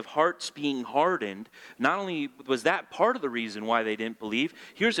prophecy of hearts being hardened, not only was that part of the reason why they didn't believe,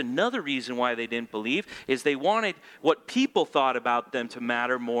 here's another reason why they didn't believe, is they wanted what people thought about them to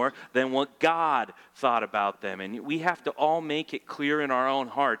matter more than what God thought about them. And we have to all make it clear in our own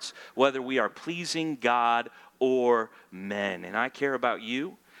hearts whether we are pleasing God or men. And I care about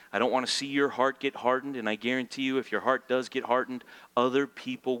you. I don't want to see your heart get hardened, and I guarantee you if your heart does get hardened, other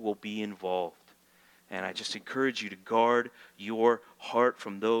people will be involved. And I just encourage you to guard your heart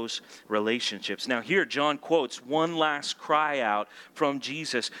from those relationships. Now here, John quotes one last cry out from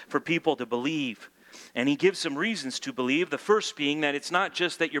Jesus for people to believe. And he gives some reasons to believe. The first being that it's not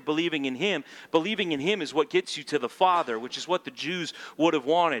just that you're believing in Him. Believing in Him is what gets you to the Father, which is what the Jews would have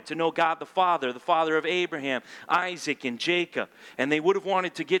wanted, to know God the Father of Abraham, Isaac, and Jacob. And they would have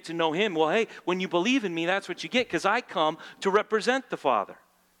wanted to get to know Him. Well, hey, when you believe in me, that's what you get, because I come to represent the Father.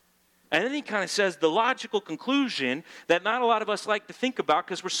 And then he kind of says the logical conclusion that not a lot of us like to think about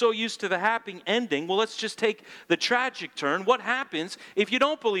because we're so used to the happy ending. Well, let's just take the tragic turn. What happens if you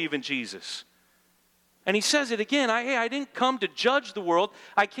don't believe in Jesus? And he says it again, I didn't come to judge the world,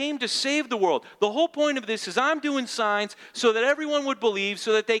 I came to save the world. The whole point of this is I'm doing signs so that everyone would believe,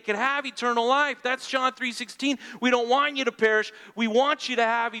 so that they could have eternal life. That's John 3:16. We don't want you to perish, we want you to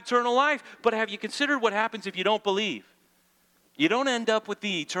have eternal life. But have you considered what happens if you don't believe? You don't end up with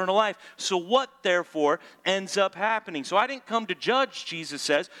the eternal life. So what, therefore, ends up happening? So I didn't come to judge, Jesus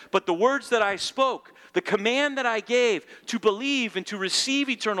says, but the words that I spoke, the command that I gave to believe and to receive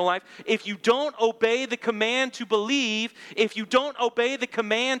eternal life, if you don't obey the command to believe, if you don't obey the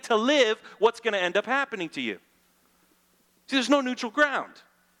command to live, what's going to end up happening to you? See, there's no neutral ground.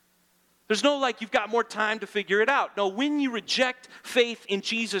 There's no you've got more time to figure it out. No, when you reject faith in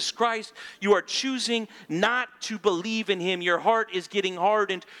Jesus Christ, you are choosing not to believe in Him. Your heart is getting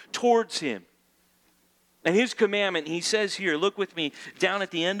hardened towards Him. And His commandment, He says here, look with me down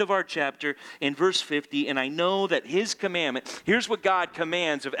at the end of our chapter in verse 50, and I know that His commandment, here's what God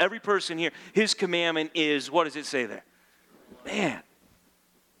commands of every person here. His commandment is, what does it say there? Man,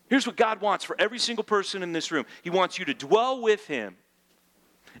 here's what God wants for every single person in this room. He wants you to dwell with Him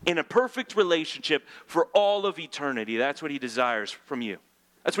in a perfect relationship for all of eternity. That's what He desires from you.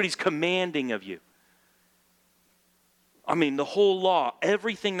 That's what He's commanding of you. I mean, the whole law,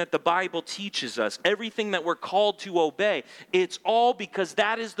 everything that the Bible teaches us, everything that we're called to obey, it's all because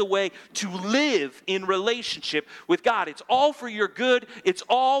that is the way to live in relationship with God. It's all for your good. It's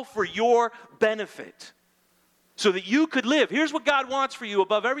all for your benefit. So that you could live. Here's what God wants for you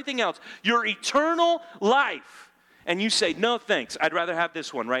above everything else. Your eternal life. And you say, no thanks, I'd rather have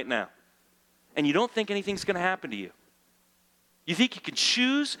this one right now. And you don't think anything's going to happen to you. You think you can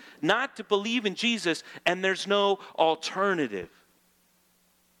choose not to believe in Jesus and there's no alternative.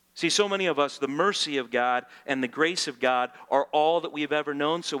 See, so many of us, the mercy of God and the grace of God are all that we've ever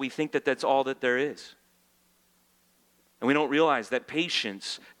known, so we think that that's all that there is. And we don't realize that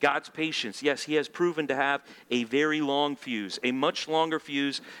patience, God's patience, yes, He has proven to have a very long fuse, a much longer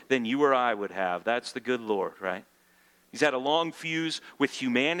fuse than you or I would have. That's the good Lord, right? He's had a long fuse with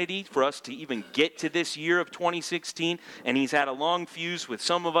humanity for us to even get to this year of 2016. And he's had a long fuse with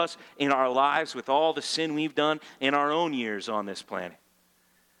some of us in our lives with all the sin we've done in our own years on this planet.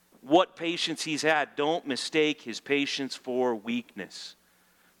 What patience he's had, don't mistake his patience for weakness.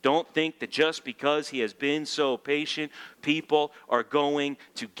 Don't think that just because he has been so patient, people are going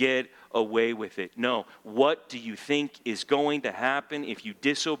to get away with it. No. What do you think is going to happen if you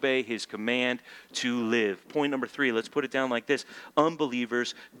disobey his command to live? Point number 3, let's put it down like this.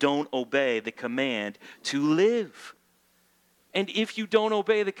 Unbelievers don't obey the command to live. And if you don't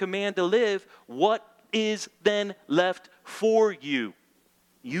obey the command to live, what is then left for you?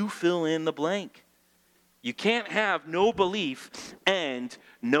 You fill in the blank. You can't have no belief and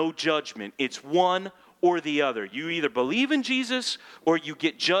no judgment. It's one or the other. You either believe in Jesus or you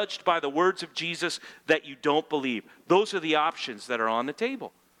get judged by the words of Jesus that you don't believe. Those are the options that are on the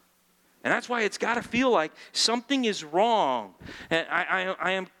table. And that's why it's got to feel like something is wrong. And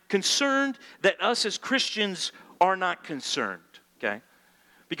I am concerned that us as Christians are not concerned, okay?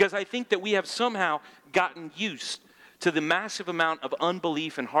 Because I think that we have somehow gotten used to the massive amount of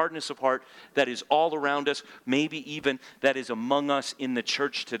unbelief and hardness of heart that is all around us, maybe even that is among us in the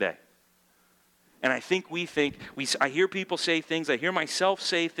church today. And I hear people say things, I hear myself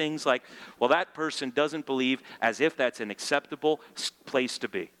say things like, well, that person doesn't believe, as if that's an acceptable place to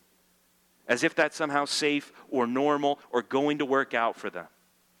be. As if that's somehow safe or normal or going to work out for them.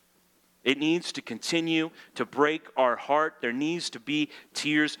 It needs to continue to break our heart. There needs to be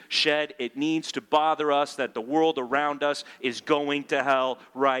tears shed. It needs to bother us that the world around us is going to hell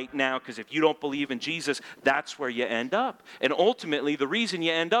right now. Because if you don't believe in Jesus, that's where you end up. And ultimately, the reason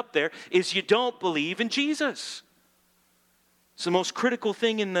you end up there is you don't believe in Jesus. It's the most critical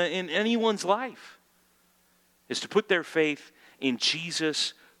thing in anyone's life, is to put their faith in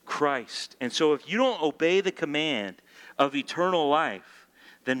Jesus Christ. And so if you don't obey the command of eternal life,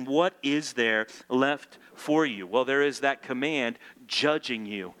 then what is there left for you? Well, there is that command judging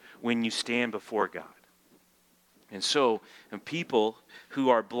you when you stand before God. And so, people who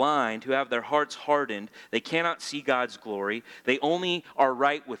are blind, who have their hearts hardened, they cannot see God's glory. They only are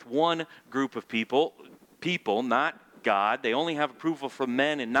right with one group of people, not God. They only have approval from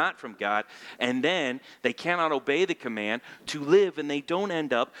men and not from God. And then they cannot obey the command to live, and they don't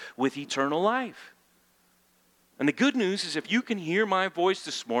end up with eternal life. And the good news is, if you can hear my voice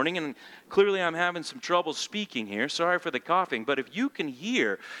this morning, and clearly I'm having some trouble speaking here, sorry for the coughing, but if you can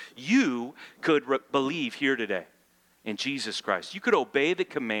hear, you could believe here today in Jesus Christ. You could obey the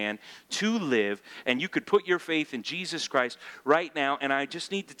command to live, and you could put your faith in Jesus Christ right now. And I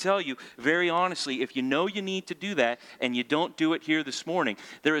just need to tell you, very honestly, if you know you need to do that and you don't do it here this morning,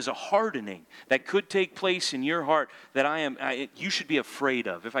 there is a hardening that could take place in your heart that you should be afraid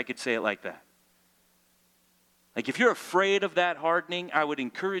of, if I could say it like that. Like, if you're afraid of that hardening, I would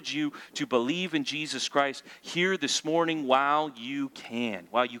encourage you to believe in Jesus Christ here this morning while you can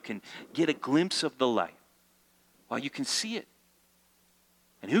get a glimpse of the light, while you can see it.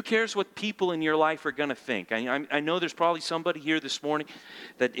 And who cares what people in your life are going to think? I know there's probably somebody here this morning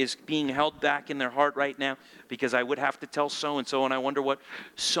that is being held back in their heart right now because I would have to tell so-and-so, and I wonder what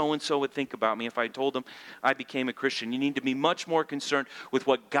so-and-so would think about me if I told them I became a Christian. You need to be much more concerned with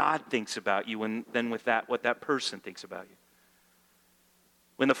what God thinks about you than with what that person thinks about you.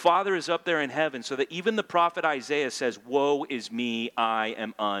 When the Father is up there in heaven, so that even the prophet Isaiah says, "Woe is me, I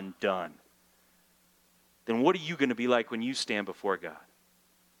am undone," then what are you going to be like when you stand before God?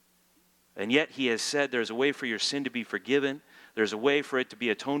 And yet he has said there's a way for your sin to be forgiven. There's a way for it to be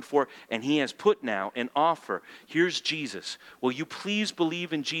atoned for. And he has put now an offer. Here's Jesus. Will you please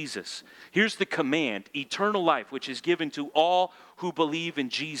believe in Jesus? Here's the command, eternal life, which is given to all who believe in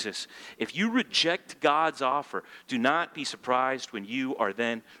Jesus. If you reject God's offer, do not be surprised when you are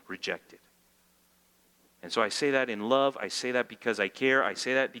then rejected. And so I say that in love. I say that because I care. I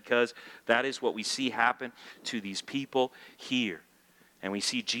say that because that is what we see happen to these people here. And we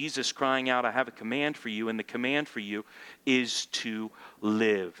see Jesus crying out, "I have a command for you," and the command for you is to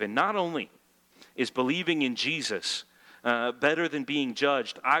live. And not only is believing in Jesus better than being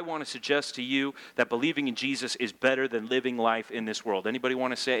judged, I want to suggest to you that believing in Jesus is better than living life in this world. Anybody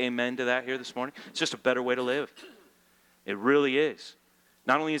want to say amen to that here this morning? It's just a better way to live. It really is.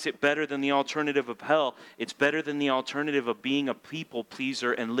 Not only is it better than the alternative of hell, it's better than the alternative of being a people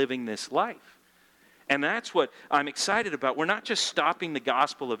pleaser and living this life. And that's what I'm excited about. We're not just stopping the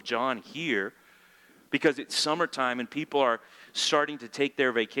Gospel of John here because it's summertime and people are starting to take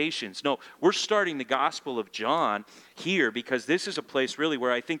their vacations. No, we're starting the Gospel of John here because this is a place really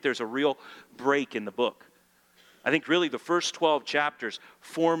where I think there's a real break in the book. I think really the first 12 chapters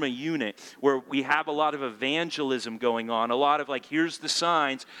form a unit where we have a lot of evangelism going on, a lot of like, here's the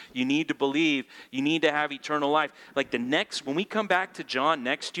signs, you need to believe, you need to have eternal life. Like when we come back to John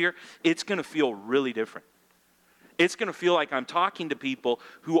next year, it's going to feel really different. It's going to feel like I'm talking to people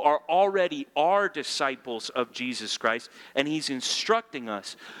who are already disciples of Jesus Christ, and he's instructing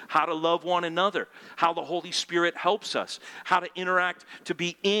us how to love one another, how the Holy Spirit helps us, how to interact to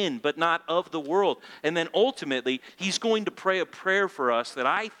be in but not of the world. And then ultimately, he's going to pray a prayer for us that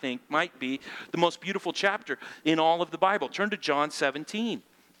I think might be the most beautiful chapter in all of the Bible. Turn to John 17.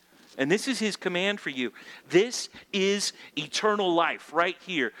 And this is his command for you. This is eternal life right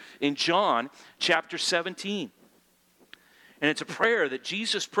here in John chapter 17. And it's a prayer that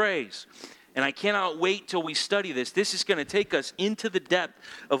Jesus prays. And I cannot wait till we study this. This is going to take us into the depth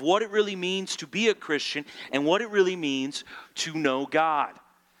of what it really means to be a Christian and what it really means to know God.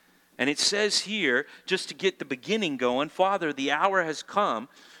 And it says here, just to get the beginning going, Father, the hour has come.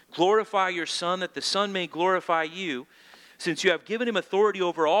 Glorify your Son, that the Son may glorify you, since you have given him authority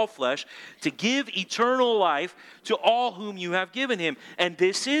over all flesh, to give eternal life to all whom you have given him. And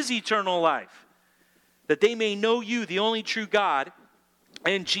this is eternal life, that they may know you, the only true God,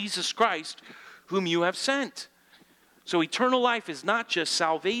 and Jesus Christ, whom you have sent. So eternal life is not just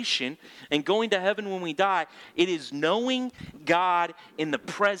salvation and going to heaven when we die. It is knowing God in the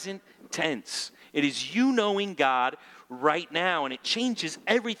present tense. It is you knowing God right now, and it changes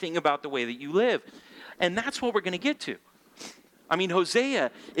everything about the way that you live. And that's what we're going to get to. I mean,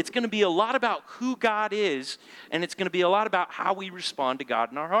 Hosea, it's going to be a lot about who God is, and it's going to be a lot about how we respond to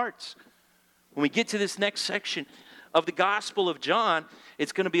God in our hearts. When we get to this next section of the Gospel of John,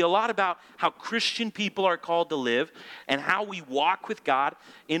 it's going to be a lot about how Christian people are called to live and how we walk with God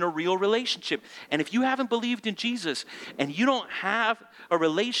in a real relationship. And if you haven't believed in Jesus and you don't have a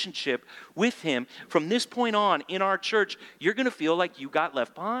relationship with him from this point on in our church, you're going to feel like you got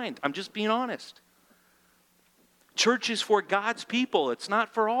left behind. I'm just being honest. Church is for God's people. It's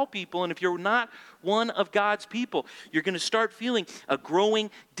not for all people. And if you're not one of God's people, you're going to start feeling a growing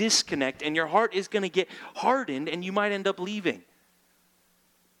disconnect, and your heart is going to get hardened, and you might end up leaving.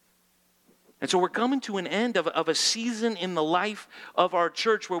 And so we're coming to an end of a season in the life of our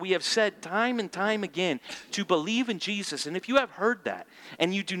church where we have said time and time again to believe in Jesus. And if you have heard that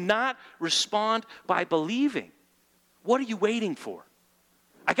and you do not respond by believing, what are you waiting for?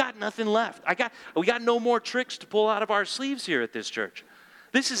 I got nothing left. We got no more tricks to pull out of our sleeves here at this church.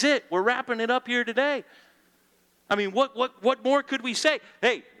 This is it. We're wrapping it up here today. I mean, what more could we say?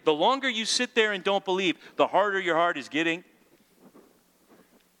 Hey, the longer you sit there and don't believe, the harder your heart is getting.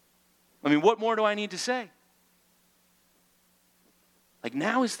 I mean, what more do I need to say? Like,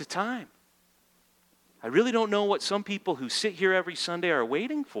 now is the time. I really don't know what some people who sit here every Sunday are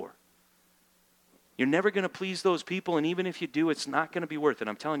waiting for. You're never going to please those people, and even if you do, it's not going to be worth it.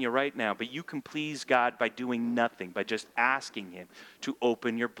 I'm telling you right now. But you can please God by doing nothing, by just asking him to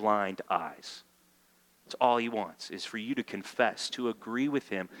open your blind eyes. That's all he wants, is for you to confess, to agree with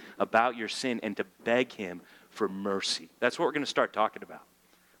him about your sin, and to beg him for mercy. That's what we're going to start talking about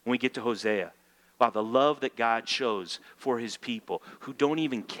when we get to Hosea. Wow, the love that God shows for his people who don't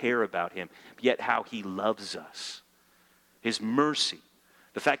even care about him, yet how he loves us. His mercy,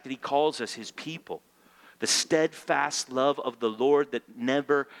 the fact that he calls us his people. The steadfast love of the Lord that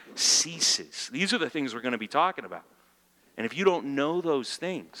never ceases. These are the things we're going to be talking about. And if you don't know those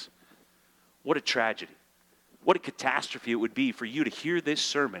things, what a tragedy. What a catastrophe it would be for you to hear this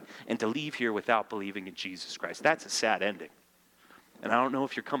sermon and to leave here without believing in Jesus Christ. That's a sad ending. And I don't know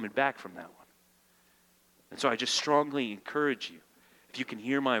if you're coming back from that one. And so I just strongly encourage you, if you can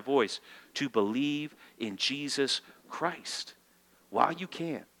hear my voice, to believe in Jesus Christ while you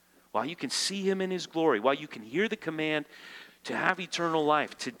can. While you can see him in his glory, while you can hear the command to have eternal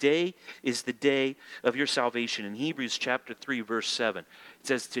life. Today is the day of your salvation. In Hebrews chapter 3, verse 7, it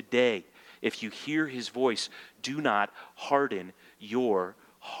says, today, if you hear his voice, do not harden your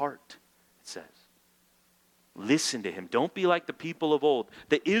heart, it says. Listen to him. Don't be like the people of old.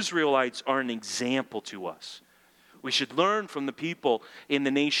 The Israelites are an example to us. We should learn from the people in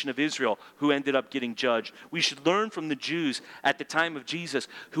the nation of Israel who ended up getting judged. We should learn from the Jews at the time of Jesus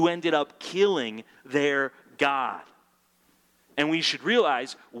who ended up killing their God. And we should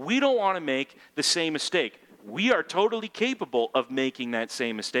realize we don't want to make the same mistake. We are totally capable of making that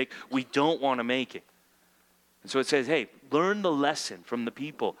same mistake. We don't want to make it. And so it says, hey, learn the lesson from the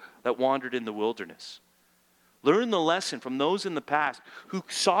people that wandered in the wilderness. Learn the lesson from those in the past who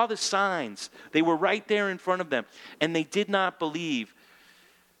saw the signs. They were right there in front of them, and they did not believe.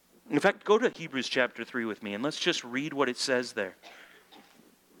 In fact, go to Hebrews chapter 3 with me, and let's just read what it says there.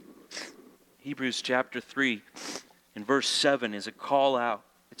 Hebrews chapter 3 and verse 7 is a call out.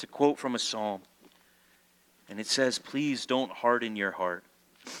 It's a quote from a psalm. And it says, please don't harden your heart.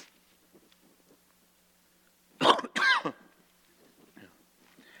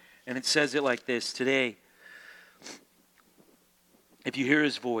 And it says it like this: today, if you hear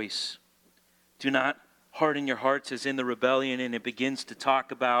his voice, do not harden your hearts as in the rebellion. And it begins to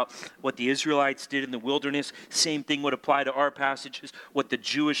talk about what the Israelites did in the wilderness. Same thing would apply to our passages, what the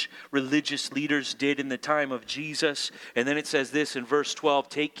Jewish religious leaders did in the time of Jesus. And then it says this in verse 12,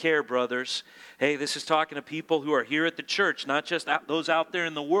 take care, brothers. Hey, this is talking to people who are here at the church, not just those out there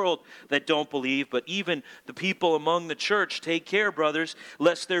in the world that don't believe, but even the people among the church. Take care, brothers,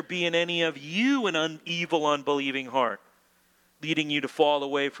 lest there be in any of you an evil, unbelieving heart, leading you to fall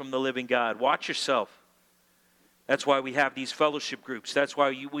away from the living God. Watch yourself. That's why we have these fellowship groups. That's why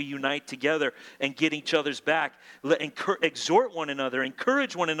we unite together and get each other's back. Exhort one another,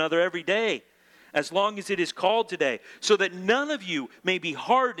 encourage one another every day, as long as it is called today, so that none of you may be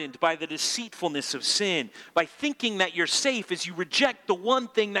hardened by the deceitfulness of sin, by thinking that you're safe as you reject the one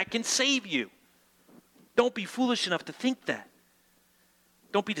thing that can save you. Don't be foolish enough to think that.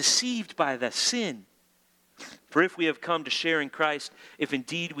 Don't be deceived by the sin. For if we have come to share in Christ, if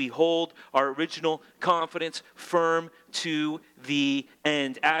indeed we hold our original confidence firm to the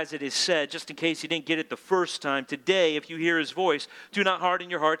end, as it is said, just in case you didn't get it the first time, today, if you hear his voice, do not harden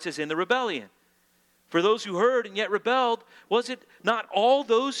your hearts as in the rebellion. For those who heard and yet rebelled, was it not all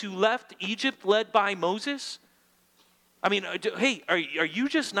those who left Egypt led by Moses? I mean, hey, are you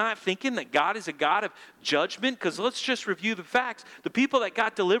just not thinking that God is a God of judgment? Because let's just review the facts. The people that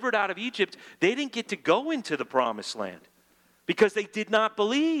got delivered out of Egypt, they didn't get to go into the promised land because they did not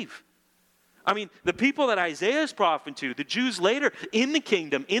believe. I mean, the people that Isaiah is prophesying to, the Jews later in the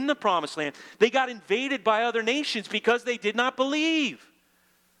kingdom, in the promised land, they got invaded by other nations because they did not believe.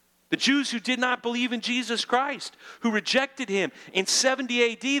 The Jews who did not believe in Jesus Christ, who rejected him. In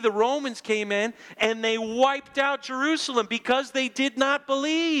 70 AD, the Romans came in and they wiped out Jerusalem because they did not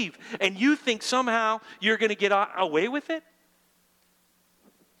believe. And you think somehow you're going to get away with it?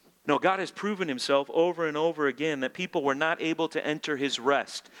 No, God has proven himself over and over again that people were not able to enter his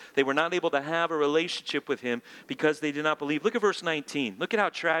rest. They were not able to have a relationship with him because they did not believe. Look at verse 19. Look at how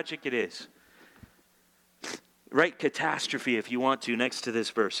tragic it is. Write catastrophe if you want to next to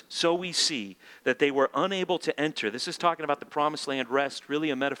this verse. So we see that they were unable to enter. This is talking about the promised land rest, really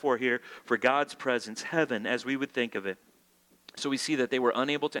a metaphor here for God's presence, heaven as we would think of it. So we see that they were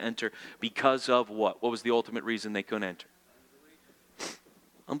unable to enter because of what? What was the ultimate reason they couldn't enter?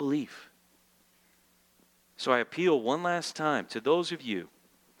 Unbelief. So I appeal one last time to those of you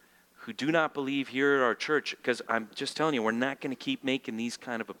who do not believe here at our church, because I'm just telling you, we're not going to keep making these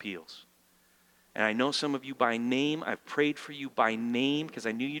kind of appeals. And I know some of you by name. I've prayed for you by name because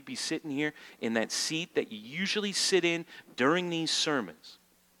I knew you'd be sitting here in that seat that you usually sit in during these sermons.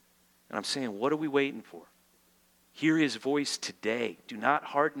 And I'm saying, what are we waiting for? Hear his voice today. Do not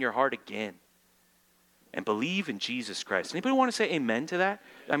harden your heart again. And believe in Jesus Christ. Anybody want to say amen to that?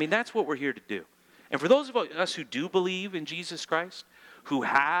 I mean, that's what we're here to do. And for those of us who do believe in Jesus Christ, who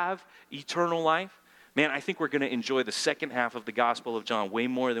have eternal life, man, I think we're going to enjoy the second half of the Gospel of John way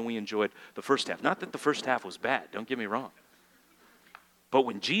more than we enjoyed the first half. Not that the first half was bad, don't get me wrong. But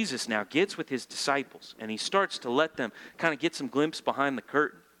when Jesus now gets with his disciples and he starts to let them kind of get some glimpse behind the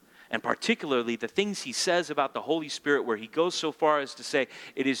curtain, and particularly the things he says about the Holy Spirit, where he goes so far as to say,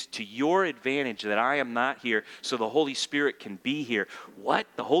 it is to your advantage that I am not here so the Holy Spirit can be here. What?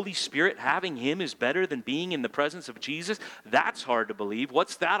 The Holy Spirit, having him is better than being in the presence of Jesus? That's hard to believe.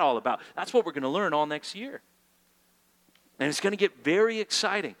 What's that all about? That's what we're going to learn all next year. And it's going to get very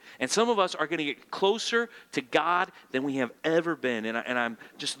exciting. And some of us are going to get closer to God than we have ever been. And I'm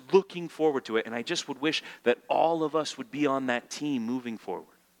just looking forward to it. And I just would wish that all of us would be on that team moving forward.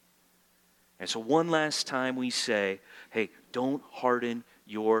 And so one last time we say, hey, don't harden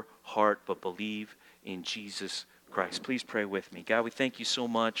your heart, but believe in Jesus Christ. Please pray with me. God, we thank you so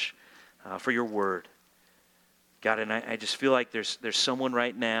much for your word. God, and I just feel like there's someone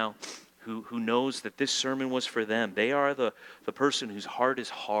right now who knows that this sermon was for them. They are the person whose heart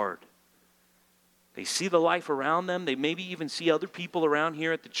is hard. They see the life around them. They maybe even see other people around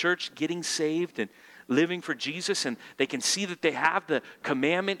here at the church getting saved and living for Jesus, and they can see that they have the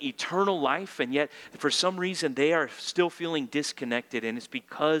commandment, eternal life, and yet for some reason they are still feeling disconnected, and it's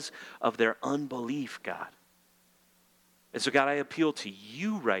because of their unbelief, God. And so, God, I appeal to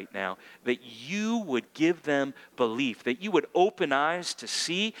you right now that you would give them belief, that you would open eyes to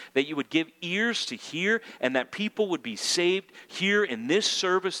see, that you would give ears to hear, and that people would be saved here in this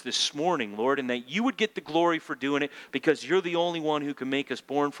service this morning, Lord, and that you would get the glory for doing it because you're the only one who can make us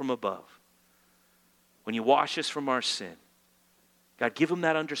born from above. when you wash us from our sin. God, give them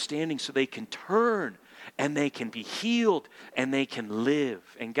that understanding so they can turn and they can be healed and they can live.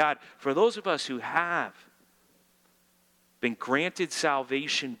 And God, for those of us who have been granted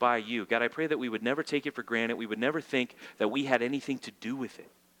salvation by you, God, I pray that we would never take it for granted. We would never think that we had anything to do with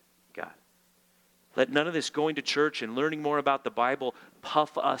it, God. Let none of this going to church and learning more about the Bible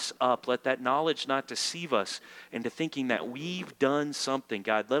puff us up. Let that knowledge not deceive us into thinking that we've done something.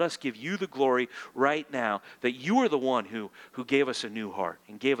 God, let us give you the glory right now that you are the one who gave us a new heart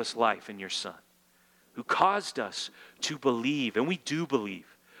and gave us life in your Son, who caused us to believe, and we do believe.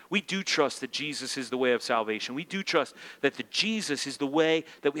 We do trust that Jesus is the way of salvation. We do trust that Jesus is the way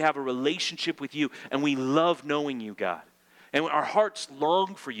that we have a relationship with you, and we love knowing you, God. And our hearts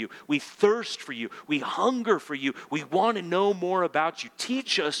long for you. We thirst for you. We hunger for you. We want to know more about you.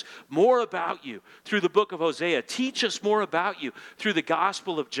 Teach us more about you through the book of Hosea. Teach us more about you through the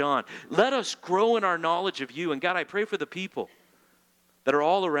Gospel of John. Let us grow in our knowledge of you. And God, I pray for the people that are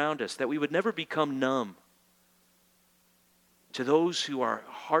all around us, that we would never become numb to those who our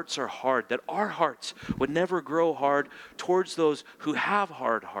hearts are hard, that our hearts would never grow hard towards those who have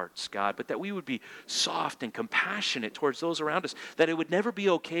hard hearts, God, but that we would be soft and compassionate towards those around us, that it would never be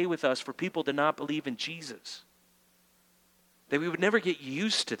okay with us for people to not believe in Jesus, that we would never get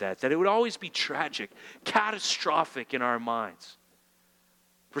used to that it would always be tragic, catastrophic in our minds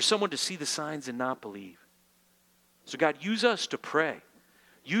for someone to see the signs and not believe. So God, use us to pray.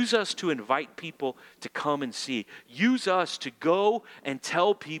 Use us to invite people to come and see. Use us to go and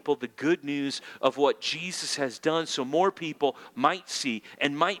tell people the good news of what Jesus has done so more people might see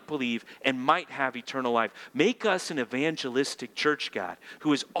and might believe and might have eternal life. Make us an evangelistic church, God,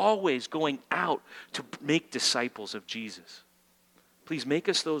 who is always going out to make disciples of Jesus. Please make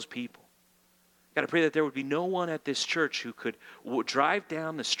us those people. God, I pray that there would be no one at this church who could drive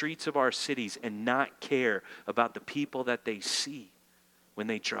down the streets of our cities and not care about the people that they see when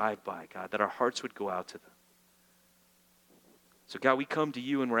they drive by, God, that our hearts would go out to them. So God, we come to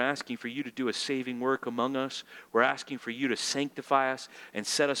you and we're asking for you to do a saving work among us. We're asking for you to sanctify us and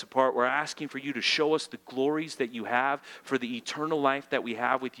set us apart. We're asking for you to show us the glories that you have for the eternal life that we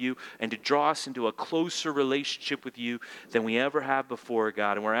have with you and to draw us into a closer relationship with you than we ever have before,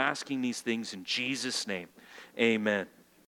 God. And we're asking these things in Jesus' name. Amen.